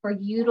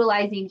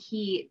utilizing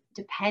heat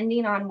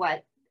depending on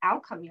what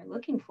outcome you're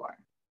looking for.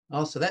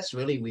 Oh, so that's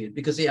really weird,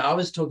 because I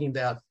was talking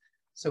about,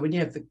 so when you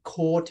have the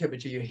core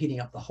temperature, you're heating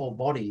up the whole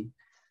body.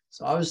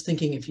 So I was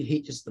thinking if you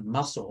heat just the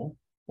muscle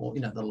or,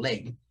 the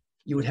leg,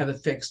 you would have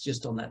effects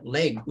just on that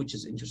leg, which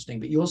is interesting.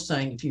 But you're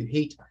saying if you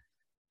heat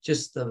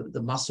just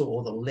the muscle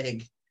or the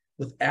leg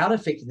without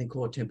affecting the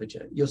core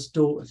temperature, you're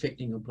still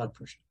affecting your blood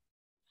pressure.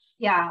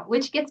 Yeah,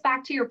 which gets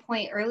back to your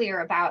point earlier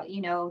about,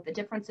 the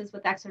differences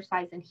with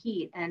exercise and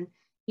heat. And,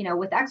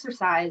 with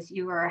exercise,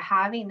 you are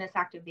having this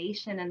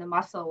activation in the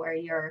muscle where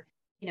you're,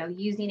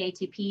 using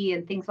ATP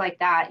and things like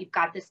that. You've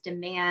got this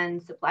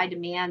supply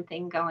demand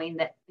thing going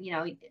that,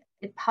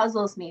 it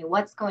puzzles me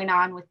what's going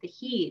on with the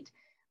heat.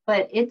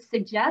 But it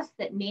suggests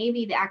that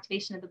maybe the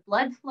activation of the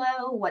blood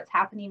flow, what's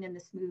happening in the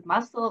smooth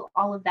muscle,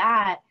 all of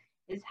that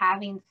is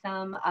having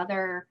some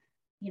other,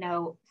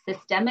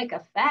 systemic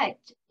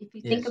effect. If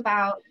you think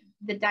about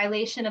the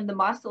dilation of the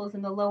muscles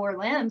in the lower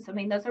limbs, I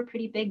mean, those are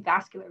pretty big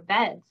vascular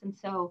beds. And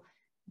so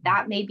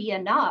that may be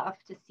enough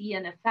to see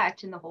an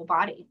effect in the whole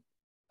body.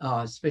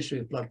 Especially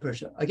with blood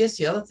pressure. I guess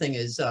the other thing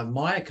is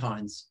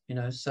myokines,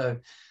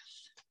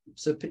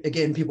 so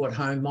again, people at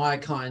home,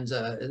 myokines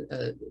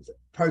are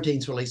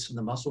proteins released from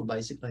the muscle,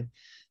 basically.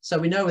 So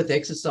we know with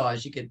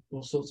exercise, you get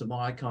all sorts of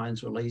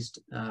myokines released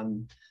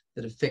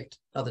that affect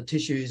other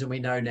tissues. And we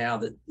know now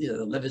that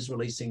the liver's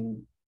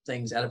releasing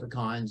things,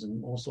 adipokines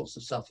and all sorts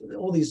of stuff.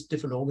 All these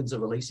different organs are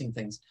releasing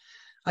things.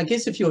 I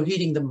guess if you're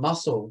heating the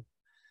muscle,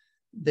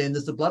 then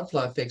there's the blood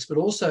flow effects, but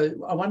also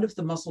I wonder if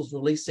the muscle's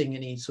releasing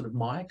any sort of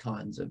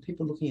myokines. Are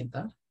people looking at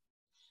that?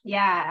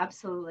 Yeah,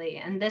 absolutely.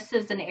 And this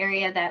is an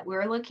area that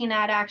we're looking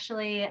at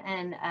actually.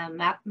 And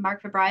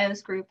Mark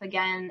Vibraio's group,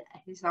 again,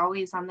 who's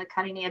always on the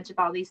cutting edge of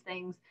all these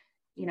things,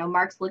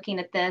 Mark's looking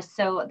at this.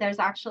 So there's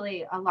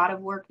actually a lot of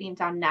work being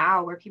done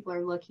now where people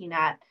are looking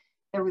at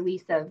the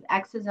release of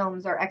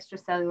exosomes or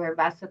extracellular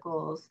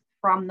vesicles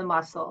from the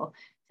muscle.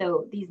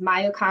 So these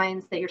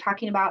myokines that you're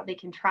talking about, they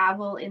can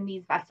travel in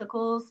these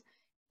vesicles,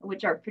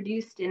 which are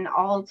produced in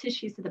all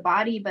tissues of the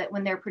body. But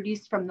when they're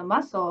produced from the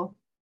muscle,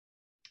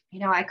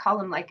 I call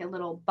them like a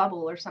little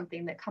bubble or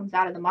something that comes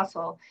out of the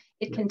muscle.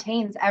 It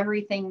contains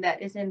everything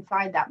that is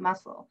inside that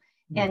muscle.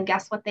 And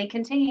guess what they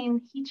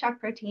contain? Heat shock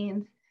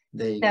proteins.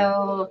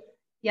 So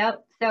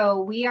Yep.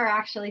 So we are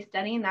actually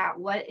studying that.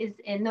 What is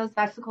in those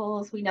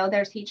vesicles? We know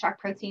there's heat shock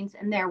proteins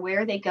in there.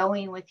 Where are they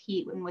going with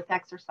heat and with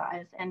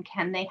exercise? And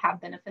can they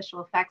have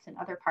beneficial effects in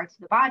other parts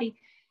of the body?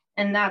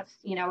 And that's,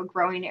 a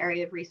growing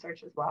area of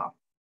research as well.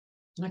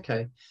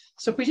 Okay.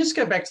 So if we just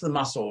go back to the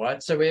muscle,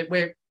 right? So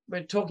we're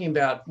talking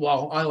about,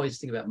 well, I always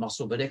think about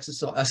muscle, but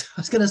exercise,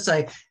 I was going to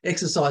say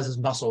exercise is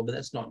muscle, but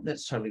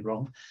that's totally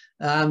wrong.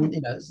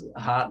 It's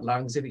heart,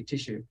 lungs, every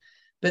tissue.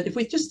 But if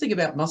we just think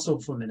about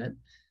muscle for a minute,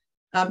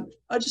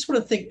 I just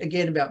want to think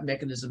again about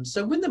mechanisms.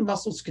 So when the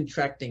muscle's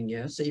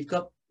contracting, so you've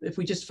got, if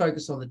we just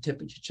focus on the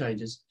temperature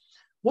changes,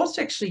 what's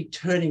actually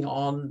turning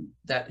on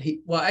that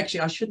heat? Well,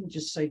 actually, I shouldn't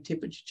just say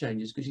temperature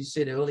changes, because you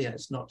said earlier,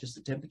 it's not just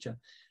the temperature.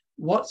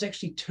 What's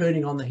actually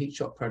turning on the heat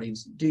shock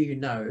proteins? Do you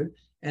know?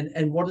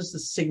 And what is the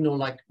signal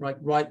like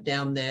right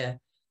down there,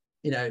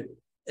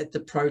 at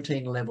the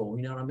protein level?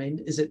 You know what I mean?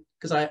 Is it,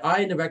 because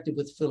I interacted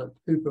with Philip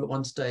Hooper at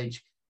one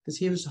stage, because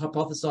he was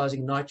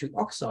hypothesizing nitric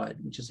oxide,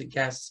 which is a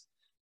gas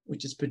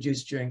which is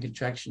produced during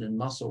contraction in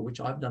muscle, which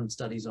I've done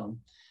studies on.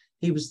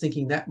 He was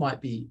thinking that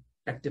might be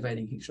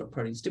activating heat shock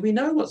proteins. Do we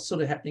know what's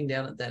sort of happening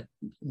down at that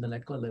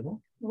molecular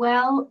level?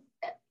 Well,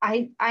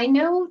 I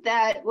know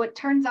that what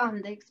turns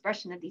on the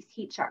expression of these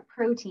heat shock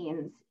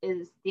proteins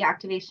is the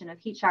activation of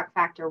heat shock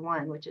factor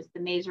 1, which is the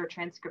major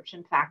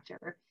transcription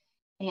factor.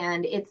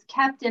 And it's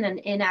kept in an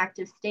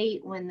inactive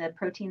state when the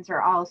proteins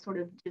are all sort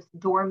of just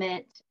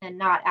dormant and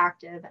not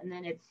active. And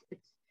then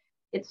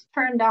it's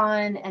turned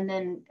on, and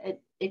then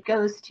it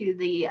goes to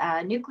the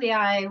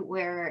nuclei,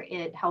 where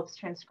it helps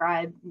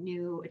transcribe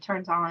it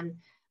turns on,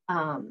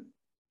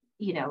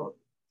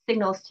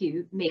 signals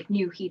to make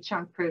new heat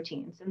shock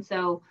proteins. And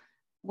so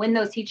when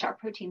those heat shock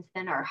proteins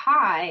then are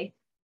high,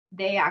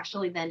 they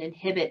actually then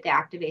inhibit the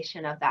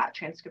activation of that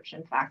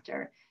transcription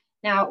factor.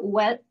 Now,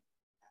 what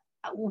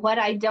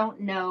I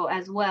don't know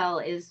as well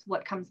is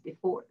what comes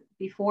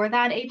before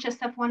that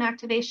HSF1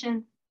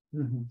 activation.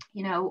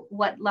 Mm-hmm.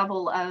 What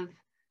level of,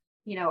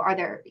 are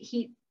there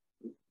heat,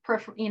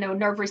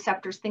 nerve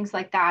receptors, things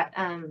like that.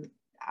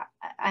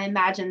 I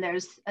imagine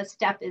there's a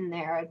step in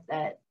there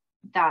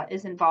that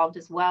is involved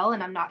as well.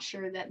 And I'm not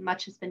sure that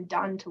much has been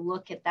done to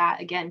look at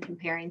that, again,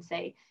 comparing,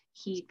 say,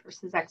 heat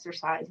versus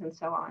exercise and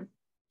so on.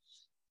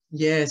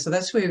 Yeah, so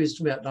that's where we was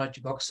talking about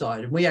nitric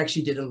oxide. And we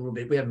actually did a little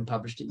bit, we haven't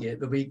published it yet,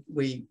 but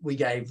we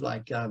gave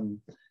like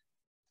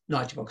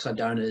nitric oxide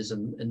donors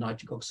and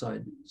nitric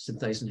oxide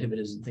synthase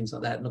inhibitors and things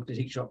like that, and looked at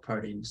heat shock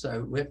protein.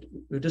 So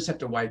we'll just have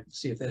to wait to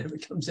see if that ever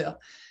comes out.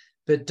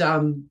 But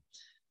so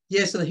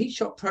the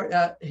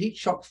heat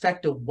shock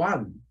factor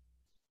 1,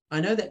 I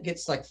know that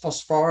gets like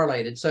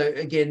phosphorylated. So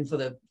again, for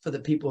the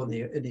people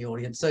in the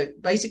audience, so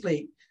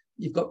basically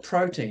you've got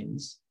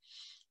proteins,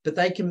 but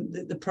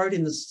the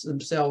proteins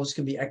themselves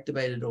can be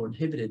activated or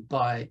inhibited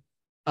by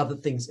other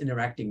things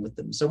interacting with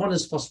them. So one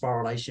is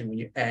phosphorylation, when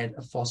you add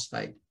a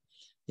phosphate.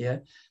 Yeah.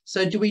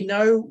 So do we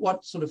know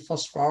what sort of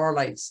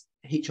phosphorylates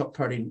heat shock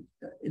protein?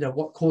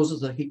 What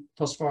causes the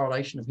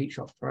phosphorylation of heat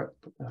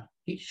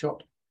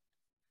shock?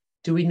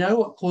 Do we know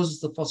what causes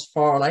the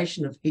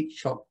phosphorylation of heat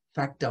shock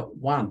factor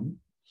 1?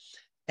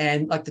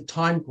 And like the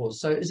time course.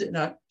 So is it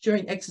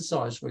during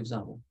exercise, for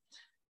example?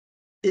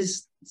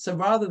 So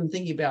rather than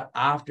thinking about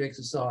after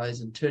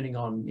exercise and turning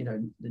on,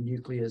 the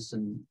nucleus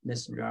and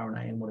messenger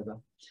RNA and whatever,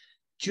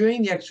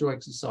 during the actual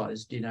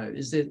exercise,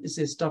 is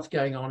there stuff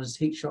going on? Is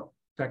heat shock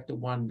factor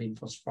 1 being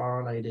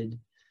phosphorylated?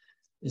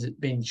 Is it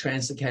being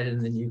translocated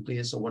in the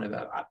nucleus or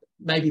whatever?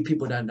 Maybe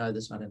people don't know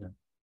this. I don't know.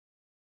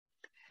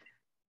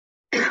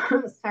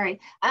 Sorry.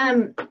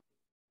 I'm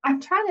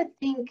trying to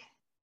think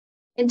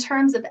in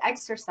terms of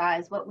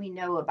exercise, what we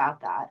know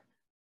about that.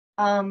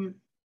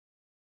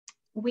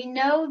 We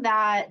know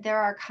that there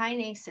are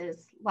kinases,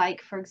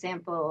 like, for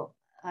example,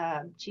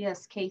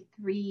 GSK3,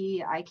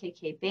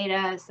 IKK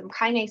beta, some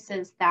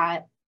kinases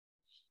that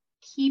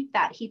keep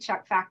that heat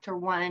shock factor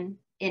 1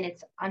 in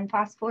its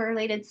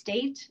unphosphorylated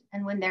state.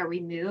 And when they're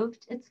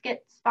removed, it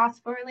gets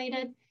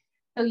phosphorylated.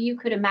 So you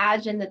could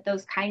imagine that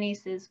those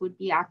kinases would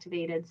be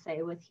activated,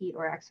 say, with heat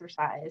or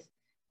exercise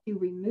to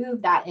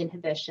remove that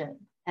inhibition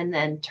and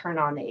then turn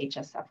on the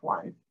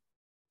HSF1.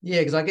 Yeah,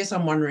 because I guess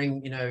I'm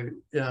wondering,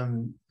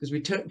 because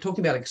we're talking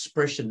about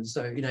expression.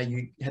 So,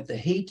 you have the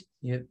heat,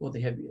 or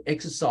they have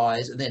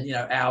exercise, and then,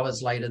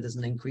 hours later, there's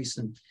an increase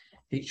in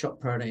heat shock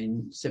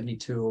protein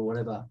 72 or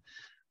whatever.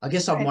 I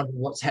guess I'm wondering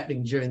what's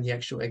happening during the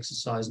actual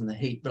exercise and the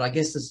heat, but I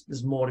guess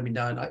there's more to be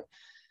done.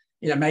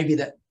 Maybe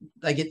that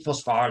they get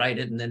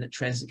phosphorylated and then it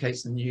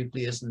translocates the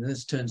nucleus and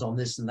this turns on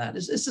this and that.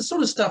 It's the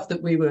sort of stuff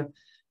that we were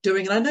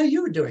doing, and I know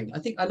you were doing. I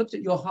think I looked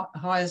at your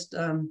highest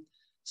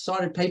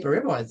cited paper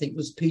ever, I think,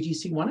 was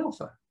PGC1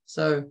 alpha.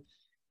 So,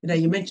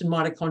 you mentioned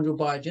mitochondrial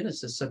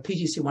biogenesis. So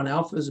PGC1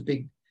 alpha is a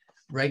big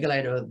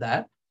regulator of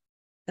that.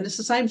 And it's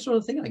the same sort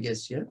of thing, I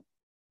guess, yeah?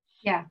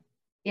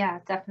 Yeah,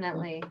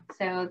 definitely.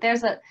 So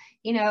there's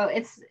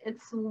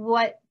it's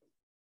what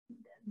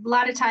a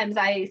lot of times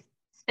I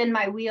spin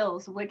my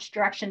wheels, which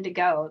direction to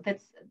go.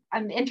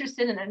 I'm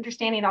interested in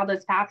understanding all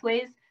those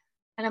pathways,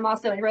 And I'm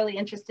also really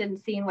interested in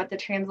seeing what the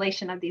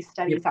translation of these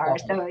studies are.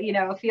 So, you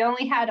know, if you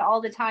only had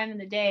all the time in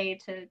the day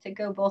to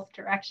go both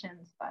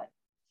directions, but.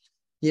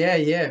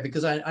 Yeah,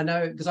 because I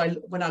know, because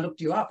when I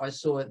looked you up, I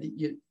saw that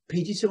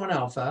PGC1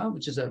 alpha,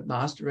 which is a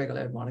master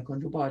regulated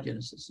mitochondrial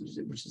biogenesis,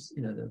 which is,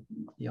 you know,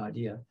 the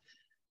idea,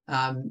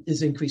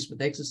 is increased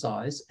with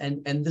exercise,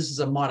 and this is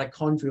a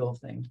mitochondrial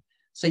thing.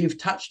 So you've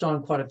touched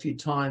on quite a few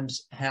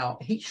times how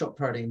heat shock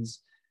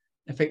proteins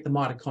affect the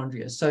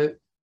mitochondria. So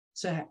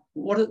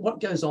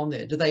what goes on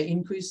there? Do they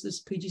increase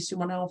this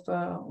PGC1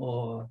 alpha,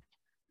 or?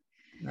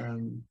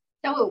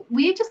 So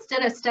we just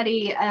did a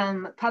study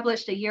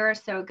published a year or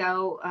so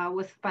ago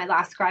with my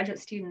last graduate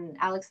student,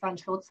 Alex von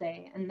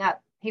Schulze, and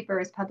that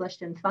paper is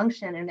published in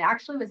Function, and it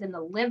actually was in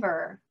the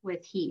liver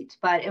with heat.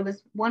 But it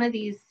was one of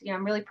these, you know,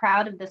 I'm really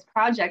proud of this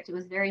project. It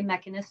was very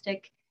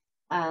mechanistic,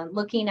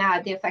 looking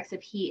at the effects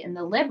of heat in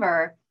the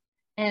liver.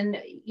 And,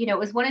 you know, it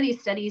was one of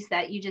these studies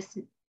that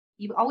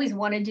you always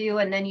want to do,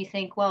 and then you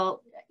think,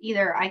 well,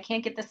 either I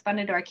can't get this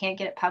funded or I can't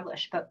get it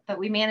published, but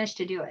we managed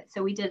to do it.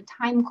 So we did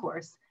a time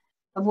course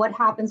of what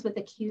happens with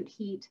acute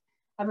heat,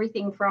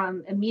 everything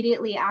from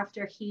immediately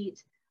after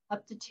heat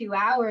up to 2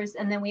 hours.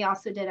 And then we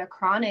also did a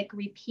chronic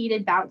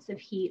repeated bouts of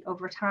heat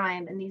over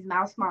time in these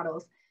mouse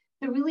models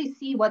to really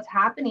see what's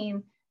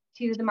happening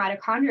to the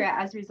mitochondria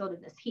as a result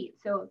of this heat.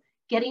 So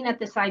getting at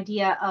this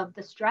idea of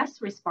the stress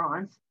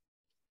response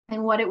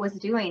and what it was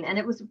doing. And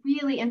it was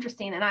really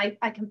interesting. And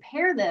I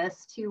compare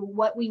this to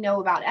what we know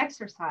about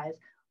exercise,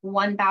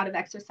 one bout of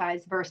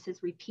exercise versus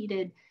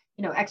repeated,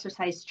 you know,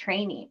 exercise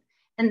training.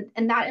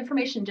 And that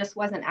information just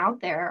wasn't out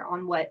there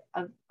on what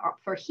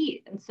for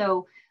heat. And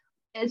so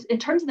in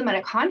terms of the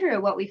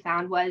mitochondria, what we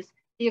found was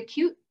the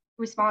acute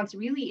response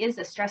really is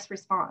a stress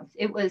response.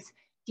 It was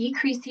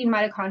decreasing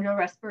mitochondrial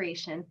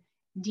respiration,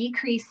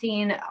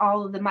 decreasing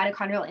all of the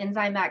mitochondrial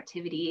enzyme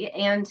activity,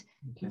 and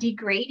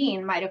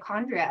degrading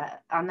mitochondria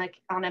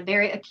on a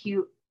very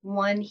acute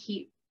one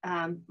heat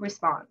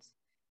response.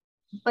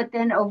 But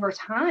then over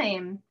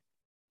time,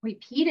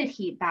 repeated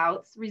heat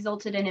bouts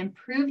resulted in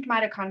improved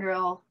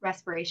mitochondrial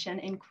respiration,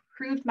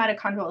 improved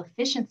mitochondrial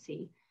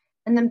efficiency.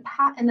 And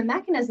the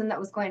mechanism that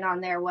was going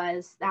on there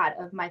was that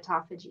of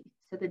mitophagy,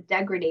 so the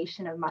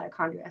degradation of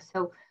mitochondria.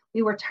 So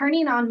we were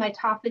turning on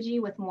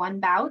mitophagy with one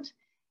bout,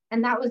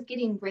 and that was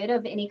getting rid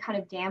of any kind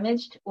of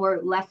damaged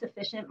or less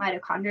efficient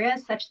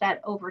mitochondria, such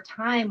that over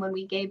time, when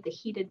we gave the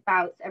heated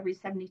bouts every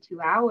 72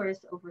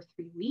 hours over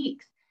 3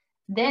 weeks,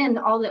 then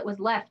all that was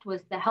left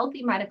was the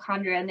healthy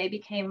mitochondria, and they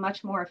became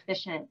much more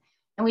efficient.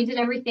 And we did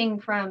everything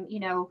from,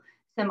 you know,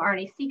 some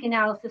RNA-seq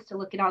analysis to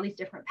look at all these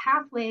different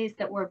pathways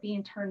that were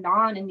being turned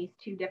on in these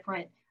two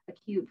different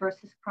acute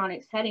versus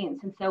chronic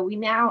settings. And so we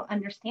now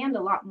understand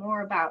a lot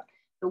more about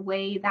the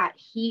way that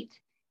heat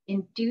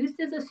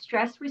induces a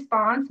stress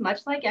response,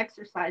 much like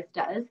exercise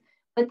does,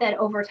 but that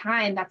over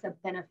time, that's a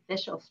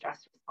beneficial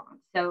stress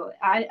response. So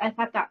I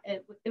thought that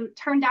it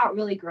turned out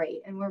really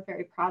great, and we're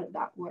very proud of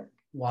that work.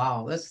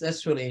 Wow,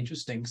 that's really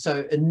interesting.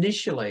 So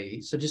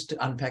initially, so just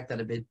to unpack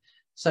that a bit,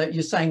 so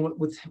you're saying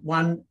with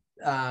one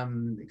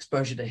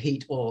exposure to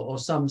heat or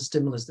some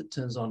stimulus that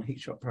turns on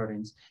heat shock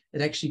proteins,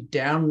 it actually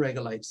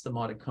downregulates the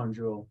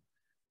mitochondrial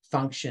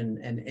function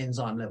and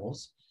enzyme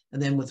levels.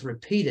 And then with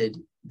repeated,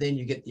 then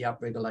you get the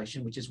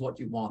upregulation, which is what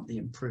you want, the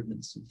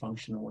improvements in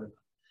function or whatever.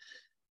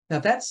 Now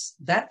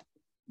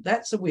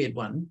that's a weird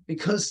one,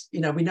 because, you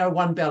know, we know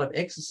one bout of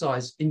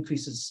exercise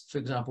increases, for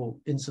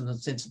example, insulin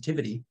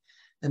sensitivity.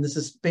 And this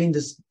has been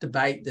this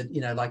debate that,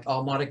 you know, like,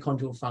 oh,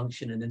 mitochondrial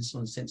function and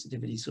insulin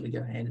sensitivity sort of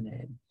go hand in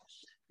hand.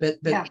 But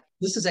yeah,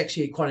 this is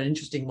actually quite an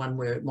interesting one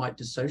where it might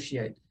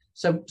dissociate.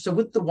 So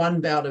with the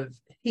one bout of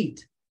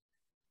heat,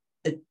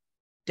 it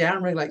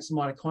downregulates the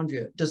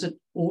mitochondria. Does it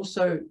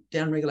also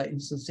downregulate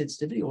insulin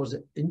sensitivity, or does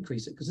it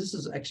increase it? Because this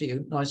is actually a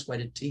nice way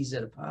to tease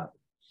that apart.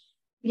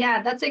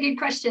 Yeah, that's a good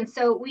question.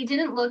 So we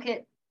didn't look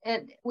at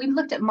we've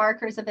looked at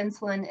markers of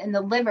insulin in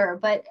the liver,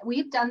 but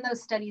we've done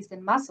those studies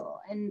in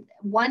muscle, and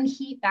one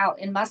heat bout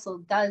in muscle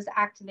does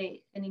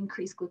activate and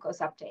increase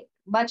glucose uptake,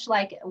 much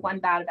like one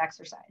bout of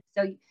exercise.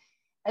 So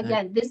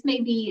again, this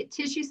may be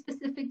tissue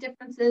specific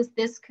differences.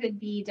 This could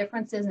be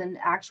differences in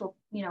actual,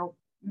 you know,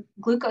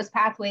 glucose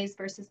pathways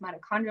versus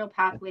mitochondrial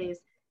pathways.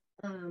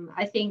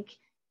 I think,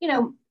 you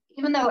know,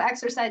 even though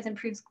exercise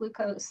improves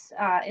glucose,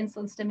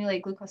 insulin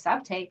stimulated glucose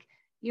uptake,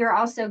 you're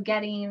also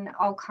getting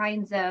all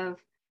kinds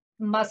of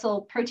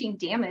muscle protein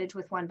damage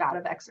with one bout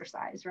of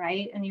exercise,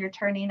 right? And you're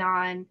turning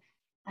on,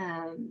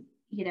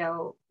 you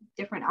know,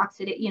 different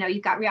you know,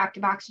 you've got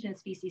reactive oxygen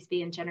species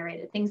being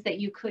generated, things that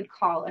you could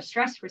call a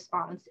stress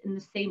response. In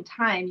the same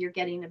time, you're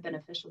getting a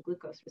beneficial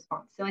glucose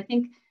response. So I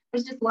think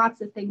there's just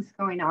lots of things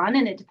going on,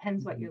 and it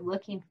depends what you're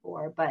looking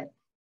for. But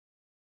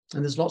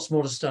and there's lots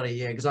more to study,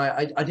 yeah, because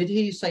I did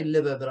hear you say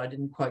liver, but I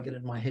didn't quite get it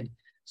in my head.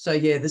 So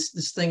yeah,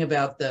 this thing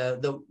about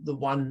the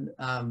one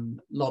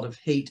lot of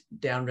heat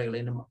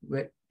downregulating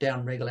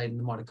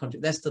the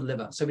mitochondria, that's the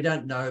liver. So we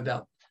don't know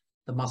about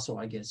the muscle,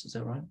 I guess. Is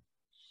that right?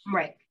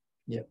 Right.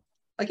 Yeah.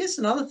 I guess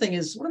another thing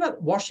is, what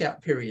about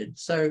washout period?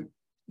 So,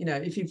 you know,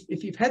 if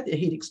you've had the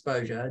heat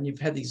exposure and you've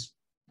had these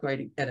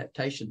great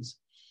adaptations.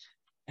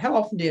 How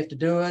often do you have to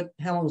do it?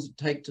 How long does it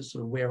take to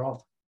sort of wear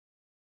off?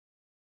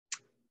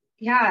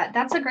 Yeah,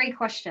 that's a great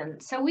question.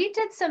 So we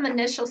did some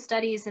initial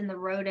studies in the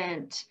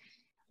rodent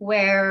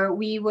where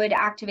we would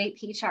activate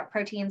heat shock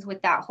proteins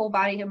with that whole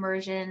body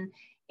immersion,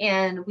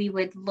 and we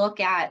would look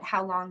at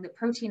how long the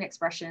protein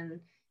expression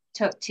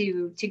took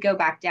to go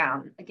back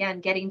down. Again,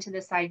 getting to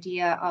this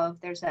idea of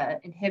there's an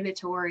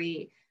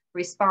inhibitory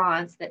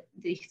response that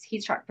these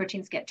heat shock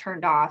proteins get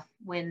turned off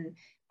when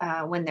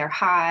they're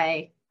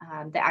high,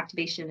 the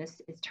activation is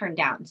turned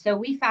down. So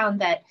we found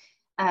that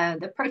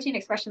the protein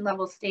expression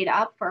levels stayed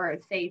up for,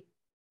 say,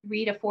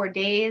 3 to 4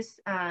 days,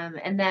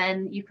 and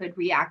then you could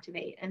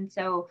reactivate. And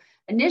so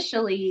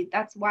initially,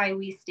 that's why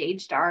we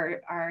staged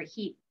our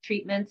heat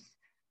treatments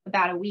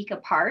about a week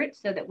apart,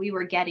 so that we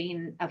were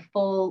getting a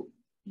full,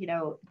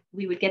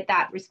 we would get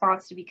that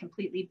response to be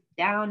completely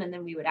down, and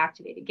then we would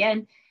activate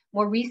again.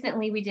 More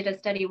recently, we did a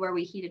study where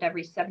we heated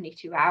every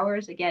 72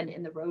 hours, again,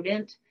 in the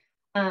rodent.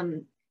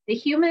 The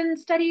human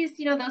studies,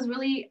 those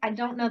really, I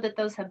don't know that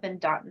those have been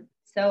done.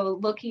 So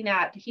looking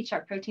at heat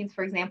shock proteins,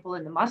 for example,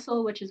 in the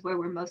muscle, which is where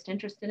we're most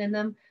interested in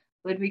them,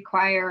 would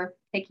require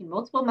taking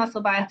multiple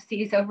muscle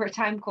biopsies over a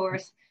time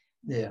course,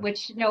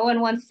 which no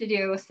one wants to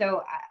do.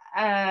 So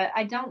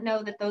I don't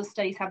know that those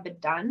studies have been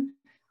done.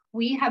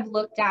 We have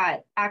looked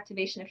at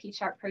activation of heat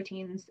shock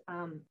proteins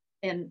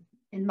in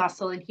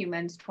muscle in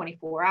humans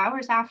 24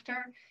 hours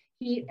after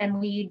heat, and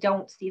we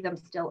don't see them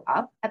still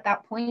up at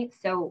that point.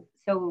 So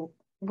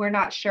we're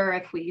not sure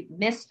if we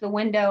missed the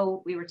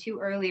window, we were too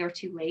early or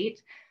too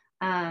late.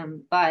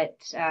 But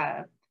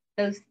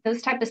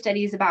those type of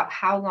studies about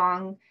how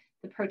long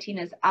the protein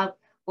is up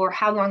or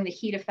how long the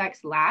heat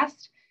effects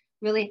last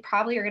really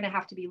probably are going to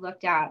have to be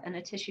looked at on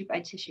a tissue by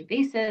tissue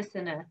basis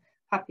and a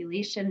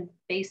population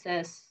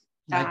basis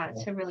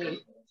to really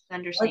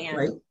understand.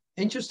 Okay.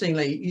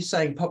 Interestingly, you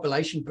saying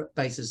population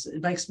basis,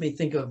 it makes me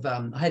think of,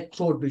 I had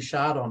Claude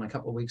Bouchard on a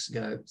couple of weeks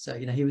ago. So,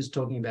 he was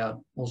talking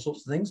about all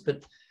sorts of things,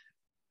 but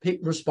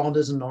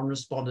responders and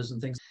non-responders and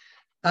things.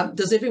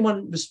 Does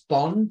everyone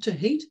respond to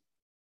heat?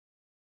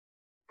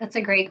 That's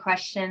a great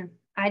question.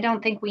 I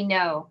don't think we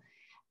know.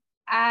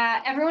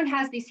 Everyone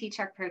has these heat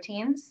shock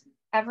proteins.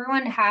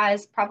 Everyone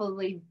has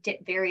probably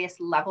various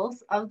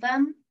levels of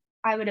them.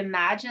 I would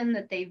imagine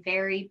that they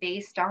vary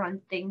based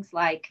on things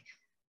like,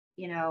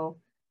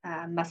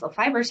 muscle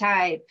fiber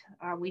type.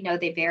 We know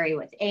they vary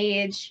with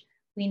age.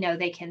 We know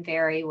they can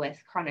vary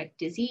with chronic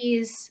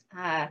disease.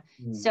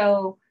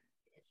 So,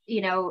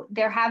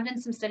 there have been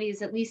some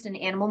studies, at least in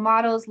animal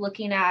models,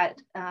 looking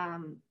at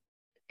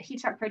heat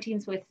shock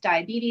proteins with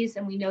diabetes,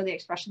 and we know the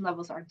expression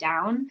levels are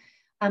down,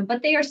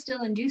 but they are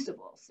still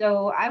inducible.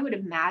 So I would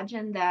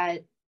imagine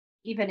that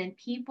even in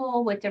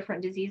people with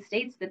different disease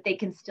states, that they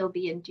can still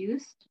be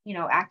induced,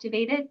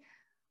 activated.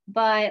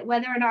 But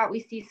whether or not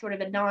we see sort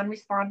of a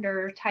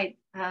non-responder type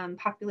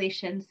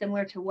population,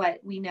 similar to what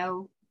we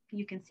know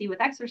you can see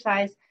with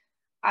exercise,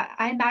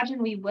 I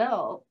imagine we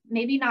will.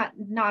 Maybe not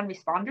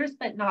non-responders,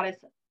 but not as,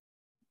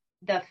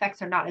 the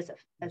effects are not as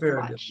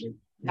much,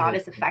 not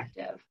as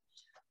effective.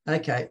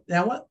 Okay.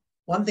 Now,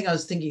 one thing I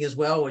was thinking as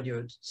well when you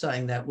were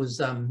saying that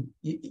was,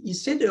 you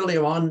said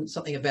earlier on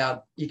something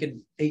about you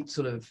can eat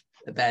sort of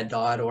a bad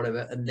diet or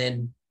whatever, and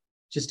then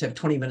just have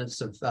 20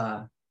 minutes of,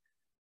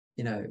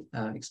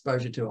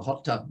 exposure to a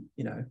hot tub,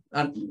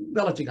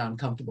 relatively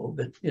uncomfortable,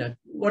 but,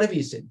 whatever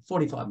you said,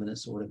 45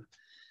 minutes or whatever.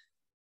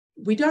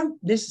 We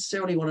don't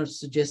necessarily want to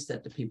suggest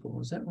that to people.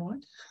 Is that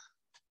right?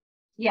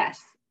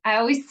 Yes. I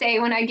always say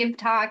when I give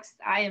talks,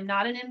 I am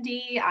not an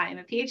MD, I am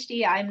a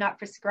PhD, I am not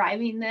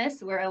prescribing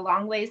this. We're a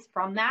long ways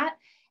from that.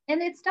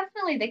 And it's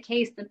definitely the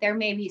case that there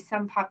may be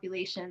some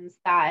populations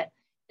that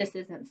this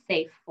isn't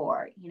safe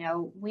for.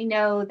 We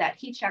know that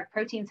heat shock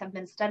proteins have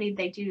been studied.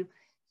 They do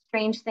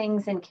strange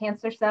things in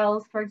cancer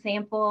cells, for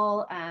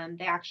example.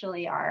 They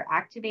actually are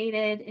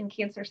activated in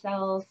cancer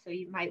cells, so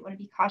you might want to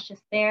be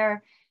cautious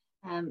there.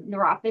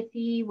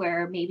 Neuropathy,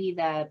 where maybe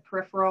the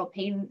peripheral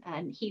pain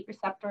and heat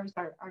receptors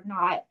are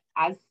not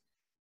as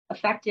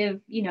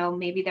effective,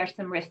 maybe there's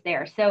some risk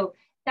there. So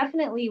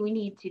definitely we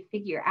need to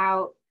figure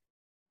out,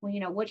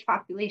 which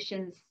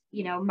populations,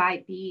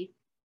 might be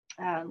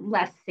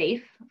less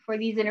safe for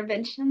these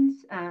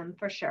interventions,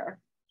 for sure.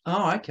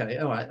 Oh, okay.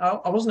 All right.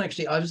 I was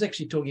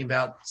actually talking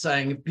about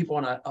saying if people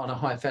on a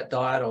high fat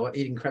diet or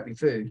eating crappy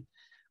food,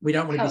 we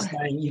don't want to be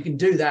saying you can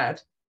do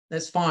that.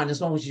 That's fine as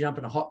long as you jump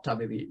in a hot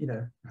tub every,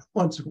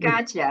 once a week.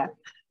 Gotcha.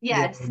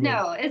 Yes. Yeah.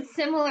 No, it's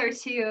similar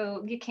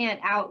to, you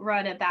can't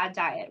outrun a bad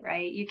diet,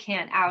 right? You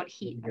can't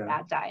out-heat a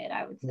bad diet,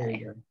 I would say. There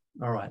you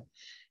go. All right.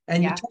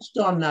 And you touched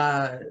on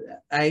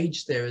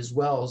age there as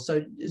well.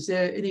 So is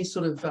there any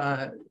sort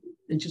of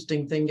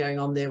interesting thing going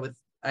on there with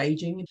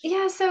aging?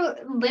 Yeah, so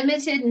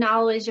limited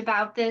knowledge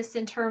about this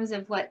in terms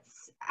of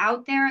what's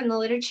out there in the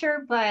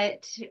literature,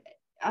 but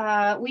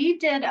we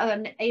did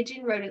an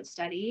aging rodent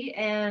study,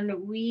 and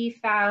we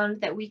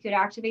found that we could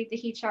activate the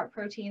heat shock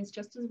proteins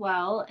just as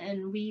well.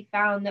 And we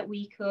found that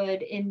we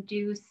could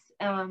induce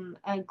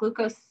a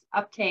glucose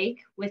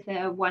uptake with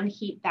a one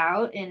heat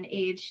bout in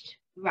aged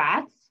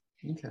rats.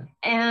 Okay.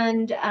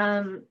 And,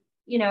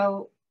 you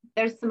know,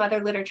 there's some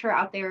other literature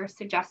out there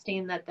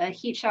suggesting that the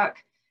heat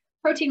shock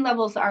protein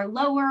levels are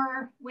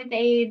lower with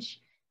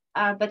age,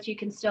 but you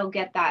can still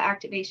get that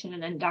activation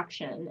and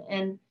induction.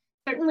 And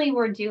certainly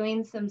we're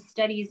doing some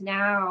studies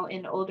now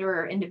in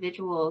older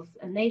individuals,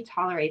 and they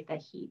tolerate the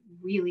heat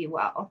really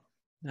well.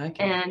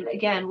 Okay. And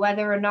again,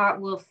 whether or not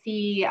we'll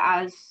see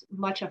as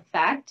much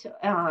effect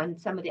on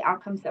some of the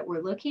outcomes that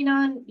we're looking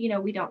on, you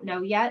know, we don't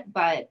know yet,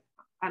 but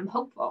I'm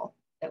hopeful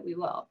that we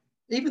will.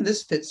 Even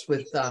this fits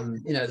with,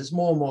 you know, there's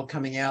more and more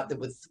coming out that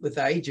with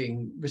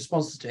aging,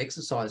 responses to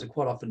exercise are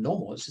quite often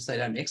normal. It's just they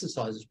don't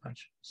exercise as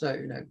much. So,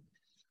 you know,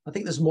 I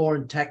think there's more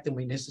intact than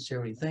we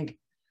necessarily think.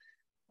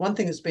 One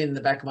thing that's been in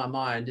the back of my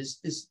mind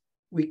is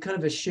we kind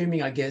of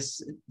assuming, I guess,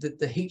 that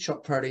the heat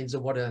shock proteins are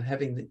what are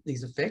having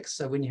these effects.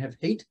 So when you have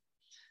heat,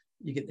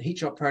 you get the heat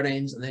shock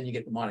proteins, and then you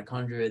get the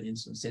mitochondria, the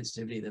insulin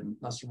sensitivity, the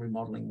muscle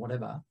remodeling,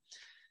 whatever.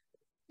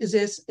 Is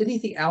there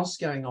anything else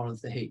going on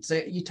with the heat? So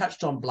you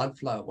touched on blood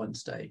flow at one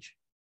stage.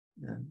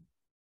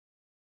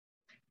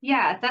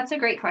 Yeah, that's a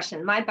great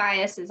question. My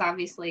bias is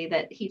obviously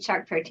that heat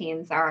shock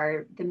proteins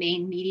are the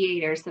main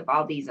mediators of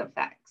all these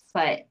effects,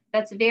 but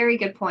that's a very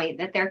good point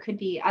that there could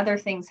be other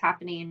things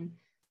happening.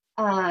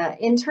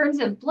 In terms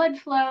of blood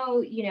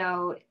flow, you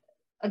know,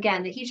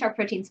 again, the heat shock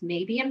proteins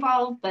may be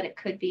involved, but it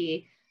could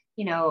be,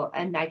 you know,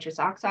 a nitrous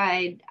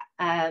oxide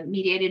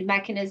mediated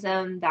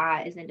mechanism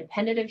that is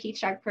independent of heat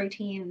shock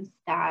proteins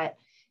that,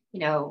 you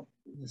know,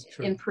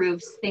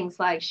 improves things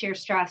like shear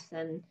stress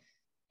and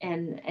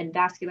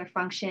vascular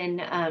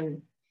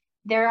function.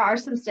 There are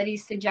some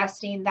studies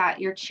suggesting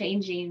that you're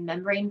changing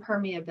membrane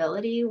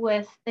permeability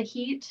with the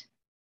heat,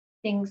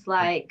 things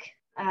like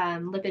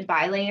lipid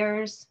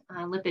bilayers,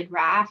 lipid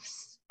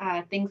rafts,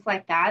 things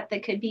like that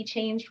could be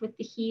changed with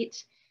the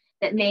heat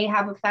that may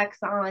have effects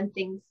on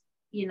things,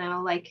 you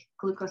know, like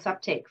glucose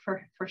uptake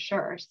for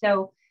sure.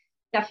 So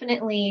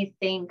definitely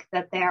think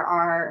that there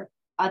are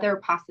other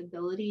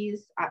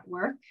possibilities at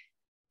work.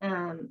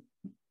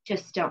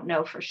 Just don't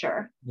know for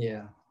sure.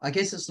 Yeah, I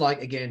guess it's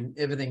like, again,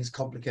 everything's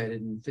complicated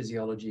in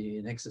physiology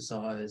and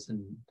exercise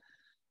and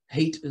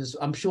heat.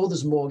 I'm sure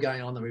there's more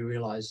going on than we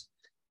realize.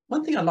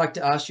 One thing I'd like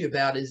to ask you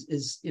about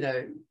is, you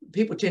know,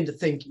 people tend to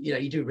think, you know,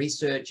 you do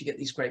research, you get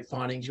these great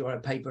findings, you write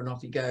a paper and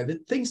off you go,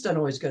 but things don't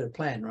always go to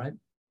plan, right?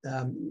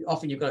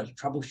 Often you've got to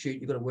troubleshoot,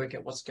 you've got to work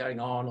out what's going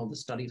on, or the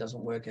study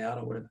doesn't work out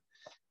or whatever.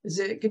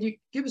 Could you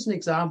give us an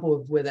example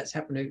of where that's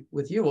happening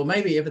with you, or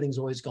maybe everything's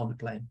always gone to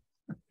plan?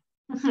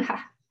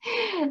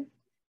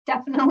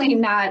 Definitely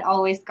not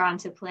always gone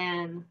to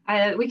plan.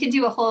 We could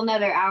do a whole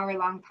nother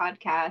hour-long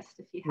podcast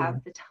if you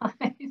have the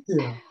time.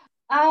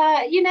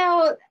 Yeah. You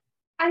know,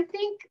 I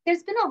think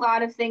there's been a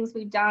lot of things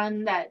we've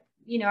done that,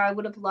 you know, I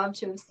would have loved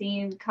to have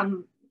seen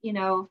come, you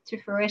know,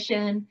 to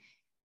fruition.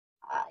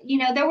 You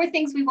know, there were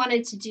things we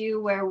wanted to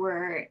do where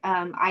we're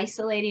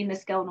isolating the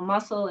skeletal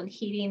muscle and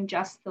heating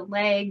just the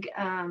leg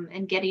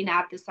and getting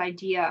at this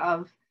idea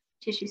of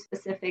tissue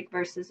specific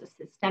versus a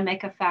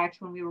systemic effect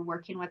when we were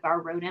working with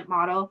our rodent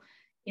model.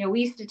 You know,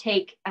 we used to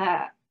take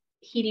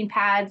heating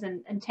pads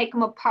and take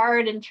them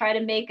apart and try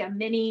to make a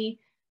mini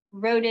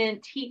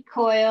rodent heat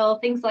coil,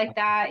 things like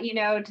that, you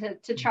know,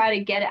 to try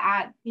to get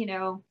at, you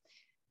know,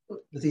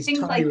 things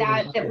like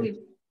that we've,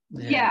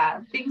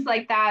 things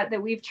like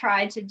that we've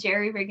tried to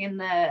jerry rig in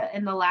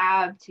the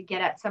lab to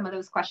get at some of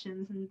those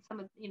questions, and some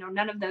of, you know,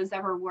 none of those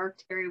ever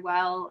worked very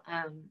well.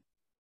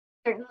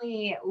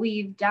 Certainly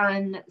we've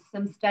done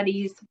some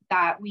studies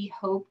that we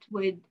hoped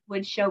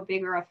would show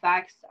bigger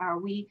effects.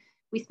 We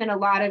spent a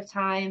lot of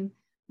time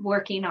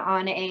working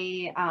on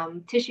a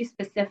tissue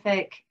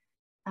specific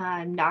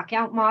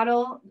knockout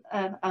model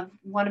of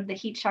one of the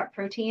heat shock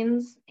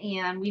proteins,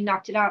 and we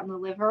knocked it out in the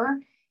liver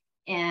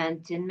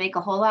and didn't make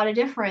a whole lot of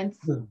difference.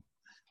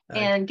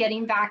 And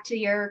getting back to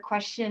your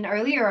question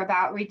earlier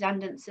about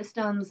redundant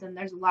systems, and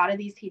there's a lot of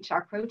these heat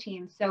shock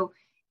proteins. So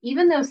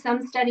even though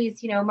some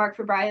studies, you know, Mark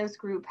Fabrio's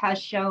group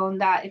has shown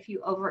that if you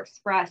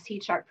overexpress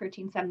heat shock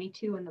protein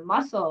 72 in the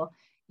muscle,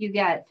 you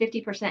get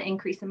 50%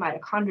 increase in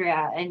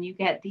mitochondria, and you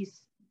get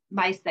these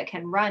mice that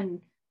can run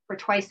for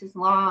twice as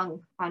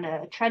long on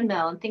a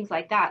treadmill and things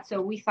like that.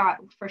 So we thought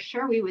for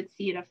sure we would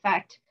see an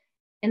effect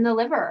in the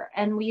liver,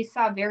 and we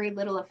saw very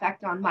little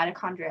effect on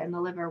mitochondria in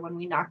the liver when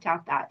we knocked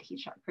out that heat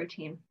shock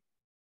protein.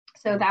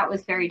 So that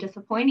was very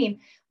disappointing.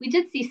 We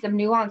did see some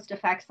nuanced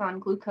effects on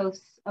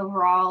glucose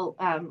overall,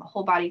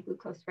 whole body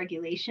glucose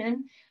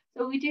regulation.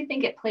 So we do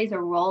think it plays a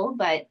role,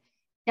 but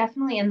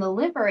definitely in the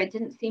liver, it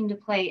didn't seem to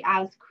play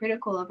as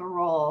critical of a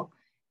role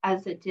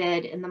as it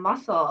did in the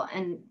muscle.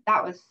 And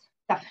that was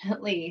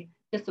definitely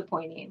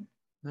disappointing.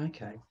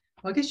 Okay.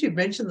 Well, I guess you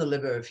mentioned the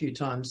liver a few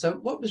times. So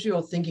what was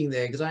your thinking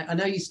there? Because I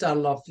know you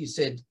started off, you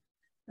said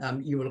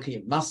you were looking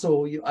at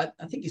muscle. I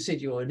think you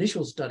said your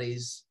initial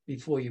studies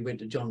before you went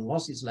to John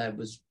Lossey's lab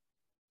was,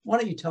 why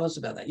don't you tell us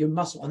about that, your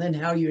muscle, and then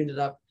how you ended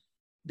up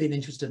being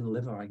interested in the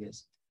liver, I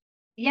guess.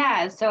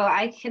 Yeah, so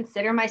I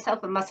consider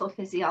myself a muscle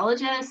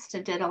physiologist.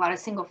 I did a lot of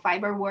single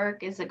fiber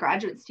work as a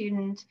graduate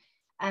student.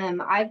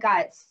 I've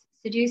got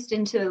seduced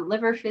into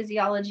liver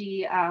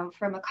physiology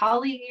from a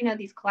colleague,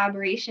 these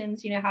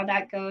collaborations, how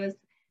that goes.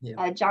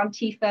 Yeah. John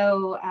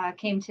Tifo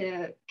came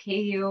to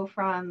KU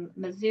from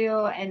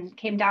Mizzou and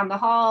came down the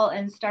hall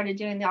and started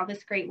doing all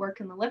this great work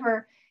in the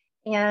liver.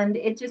 And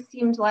it just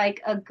seemed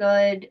like a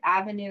good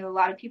avenue. A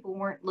lot of people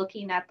weren't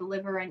looking at the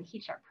liver and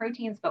heat shock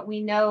proteins, but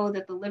we know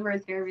that the liver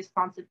is very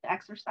responsive to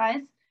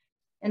exercise.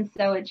 And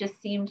so it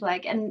just seemed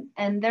like, and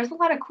there's a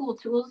lot of cool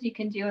tools you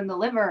can do in the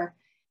liver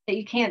that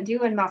you can't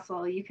do in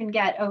muscle. You can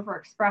get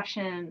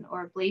overexpression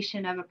or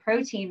ablation of a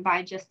protein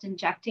by just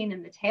injecting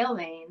in the tail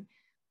vein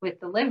with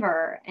the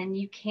liver, and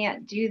you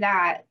can't do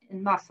that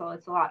in muscle.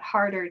 It's a lot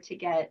harder to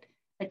get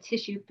a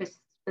tissue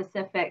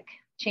specific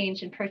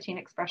change in protein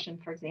expression,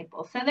 for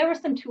example. So there were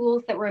some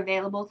tools that were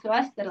available to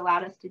us that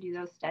allowed us to do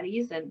those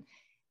studies, and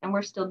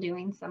we're still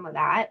doing some of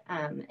that.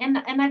 And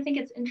I think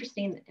it's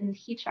interesting in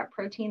heat shock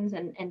proteins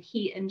and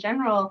heat in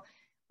general,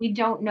 we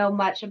don't know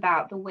much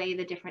about the way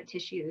the different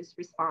tissues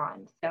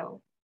respond.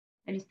 So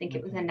I just think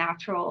it was a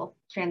natural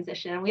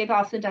transition. And we've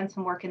also done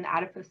some work in the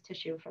adipose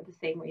tissue for the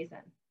same reason.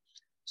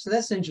 So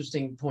that's an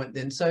interesting point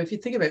then. So if you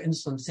think about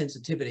insulin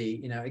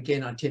sensitivity,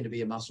 again, I tend to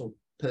be a muscle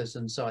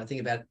person. So I think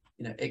about,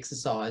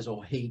 exercise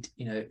or heat,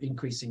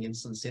 increasing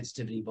insulin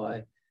sensitivity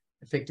by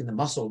affecting the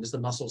muscle, because the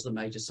muscle is the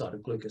major site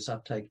of glucose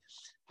uptake.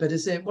 But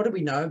what do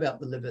we know about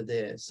the liver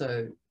there?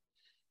 So,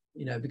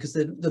 because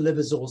the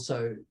liver is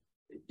also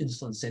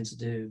insulin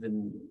sensitive,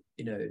 and,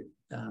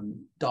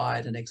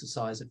 diet and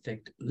exercise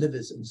affect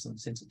liver's insulin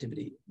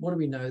sensitivity. What do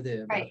we know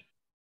there? Right.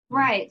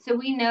 Right. So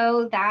we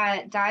know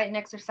that diet and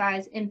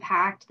exercise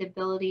impact the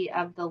ability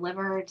of the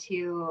liver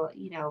to,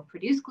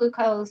 produce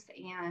glucose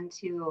and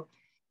to,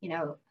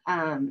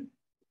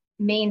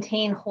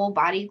 maintain whole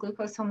body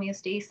glucose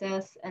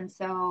homeostasis. And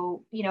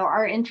so,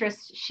 our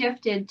interest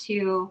shifted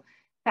to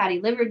fatty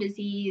liver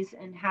disease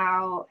and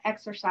how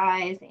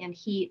exercise and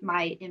heat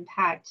might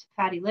impact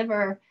fatty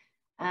liver.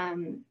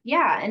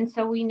 And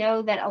so we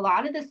know that a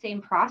lot of the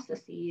same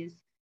processes,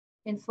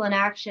 insulin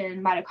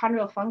action,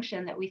 mitochondrial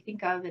function that we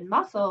think of in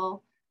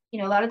muscle, a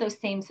lot of those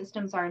same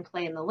systems are in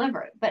play in the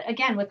liver, but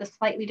again, with a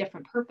slightly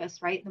different purpose,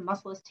 right? The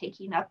muscle is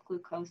taking up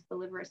glucose, the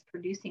liver is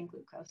producing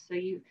glucose. So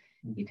you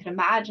could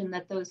imagine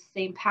that those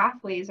same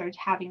pathways are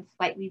having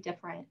slightly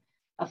different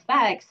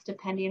effects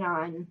depending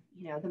on,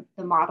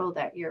 the model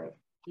that you're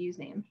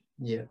using.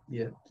 Yeah.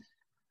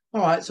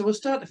 All right, so we'll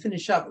start to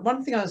finish up.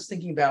 One thing I was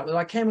thinking about,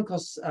 I came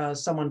across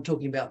someone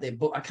talking about their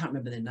book. I can't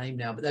remember their name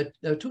now, but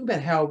they were talking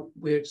about how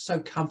we're so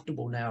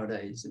comfortable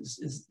nowadays.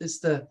 It's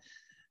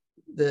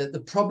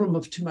the problem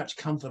of too much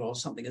comfort or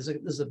something.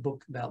 There's a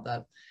book about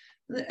that.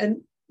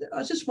 And I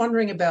was just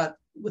wondering about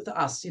with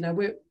us,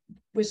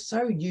 we're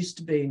so used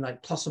to being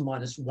like plus or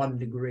minus 1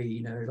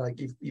 degree, like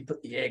if you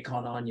put the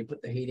aircon on, you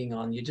put the heating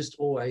on, you're just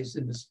always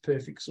in this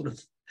perfect sort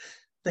of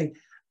thing.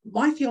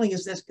 My feeling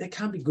is that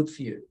can't be good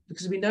for you,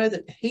 because we know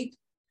that heat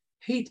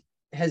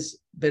has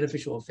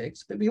beneficial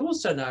effects, but we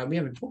also know, and we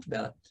haven't talked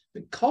about it,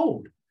 but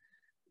cold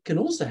can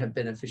also have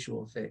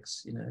beneficial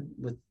effects,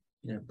 with,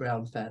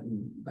 brown fat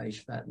and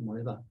beige fat and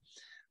whatever.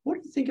 What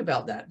do you think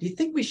about that? Do you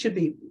think we should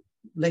be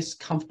less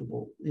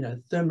comfortable,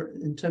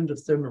 in terms of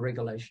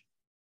thermoregulation?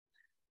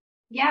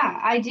 Yeah,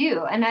 I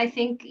do. And I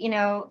think,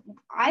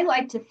 I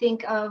like to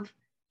think of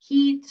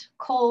heat,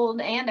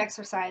 cold, and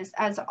exercise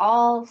as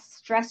all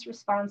stress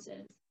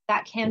responses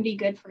that can be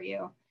good for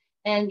you.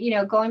 And,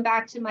 going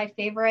back to my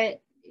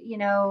favorite,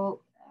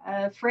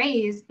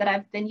 phrase that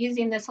I've been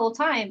using this whole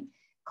time,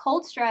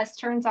 cold stress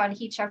turns on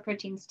heat shock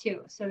proteins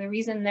too. So the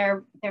reason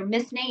they're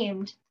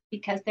misnamed,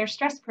 because they're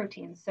stress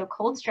proteins. So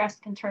cold stress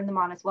can turn them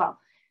on as well.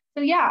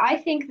 So yeah, I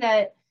think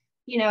that,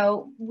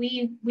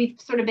 we've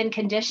sort of been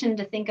conditioned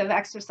to think of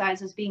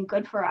exercise as being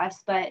good for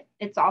us, but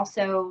it's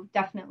also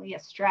definitely a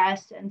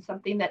stress and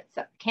something that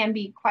can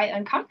be quite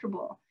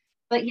uncomfortable.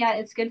 But yeah,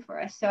 it's good for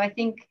us. So I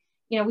think,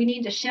 we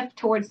need to shift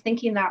towards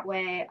thinking that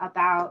way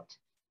about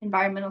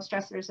environmental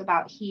stressors,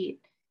 about heat.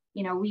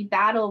 We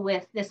battle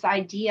with this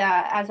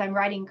idea as I'm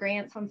writing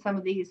grants on some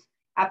of these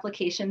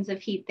applications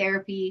of heat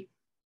therapy.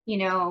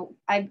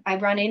 I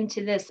run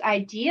into this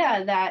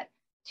idea that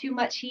too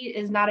much heat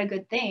is not a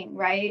good thing,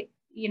 right?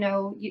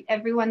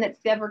 Everyone that's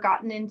ever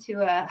gotten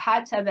into a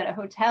hot tub at a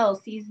hotel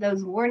sees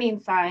those warning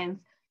signs.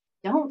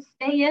 Don't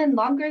stay in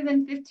longer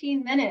than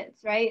 15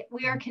 minutes, right?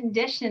 We are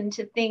conditioned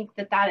to think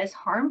that that is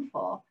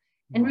harmful.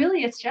 And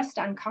really, it's just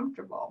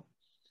uncomfortable.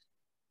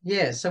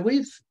 Yeah, so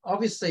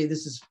obviously,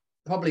 this is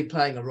probably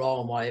playing a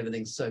role in why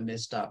everything's so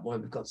messed up, why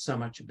we've got so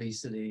much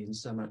obesity and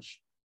so much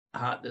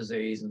heart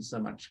disease and so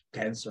much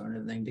cancer and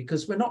everything,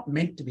 because we're not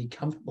meant to be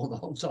comfortable the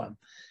whole time.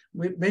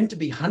 We're meant to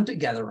be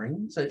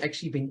hunter-gathering, so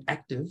actually being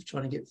active,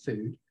 trying to get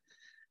food,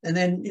 and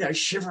then,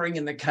 shivering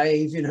in the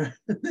cave, and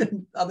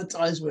then other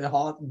times we're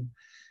hot and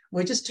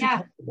we're just too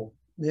comfortable.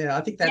 Yeah,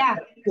 I think that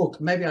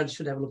book, maybe I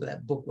should have a look at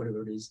that book,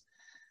 whatever it is.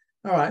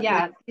 All right.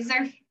 Yeah, these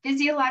are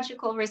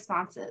physiological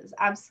responses.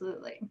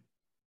 Absolutely.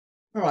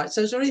 All right.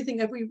 So is there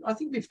anything, I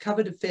think we've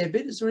covered a fair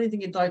bit. Is there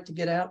anything you'd like to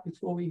get out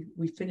before we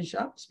finish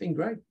up? It's been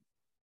great.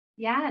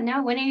 Yeah,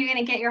 no, when are you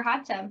going to get your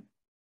hot tub?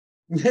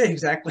 Yeah,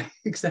 exactly.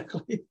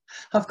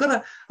 I've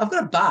got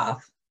a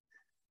bath,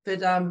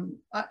 but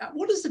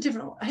what is the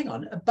difference? Hang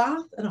on, a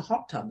bath and a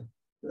hot tub.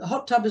 The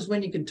hot tub is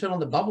when you can turn on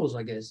the bubbles,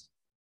 I guess.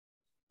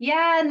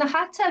 Yeah, and the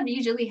hot tub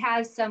usually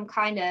has some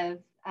kind of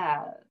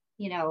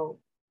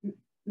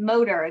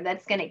motor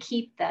that's going to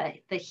keep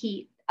the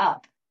heat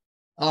up.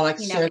 Oh, like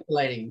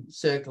circulating.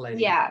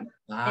 Yeah,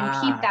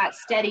 and keep that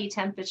steady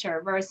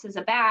temperature versus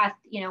a bath.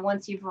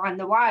 Once you've run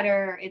the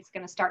water, it's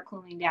going to start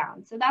cooling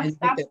down. So that's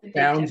the big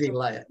boundary difference.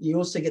 layer. You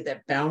also get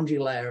that boundary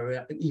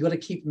layer. You got to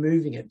keep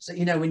moving it. So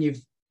when you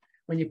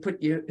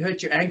hurt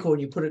your ankle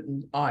and you put it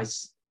in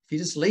ice, if you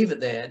just leave it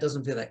there, it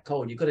doesn't feel that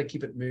cold. You've got to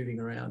keep it moving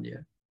around.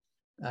 Yeah.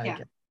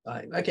 Okay.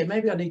 Yeah. Okay.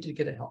 Maybe I need to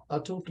get it.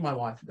 I'll talk to my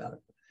wife about it.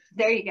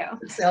 There you go.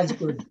 Sounds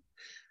good.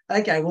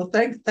 Okay. Well,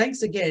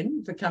 thanks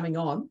again for coming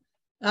on.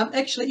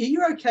 Actually, are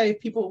you okay if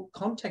people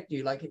contact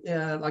you? Are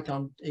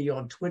you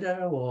on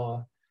Twitter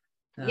or?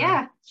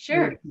 Yeah,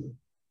 sure.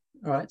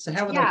 All right. So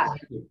how would they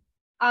contact you?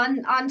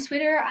 On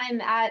Twitter,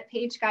 I'm at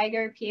Paige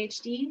Geiger,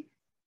 PhD.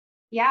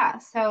 Yeah.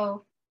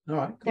 So all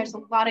right, cool. There's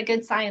a lot of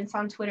good science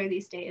on Twitter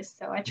these days.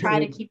 So I try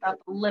to keep up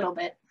a little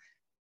bit.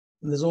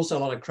 And there's also a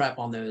lot of crap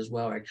on there as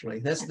well, actually.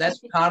 That's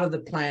part of the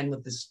plan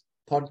with this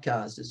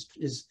podcast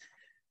is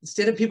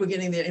instead of people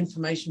getting their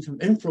information from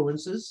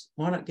influencers,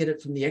 why not get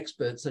it from the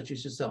experts such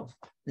as yourself?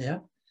 Yeah.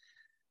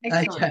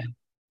 Excellent. Okay.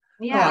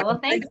 Yeah. Right. Well,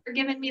 thanks for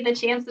giving me the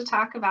chance to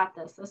talk about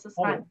this. This is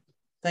fun.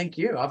 Thank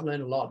you. I've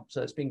learned a lot.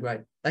 So it's been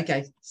great.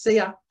 Okay. See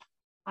ya.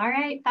 All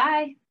right.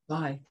 Bye.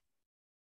 Bye.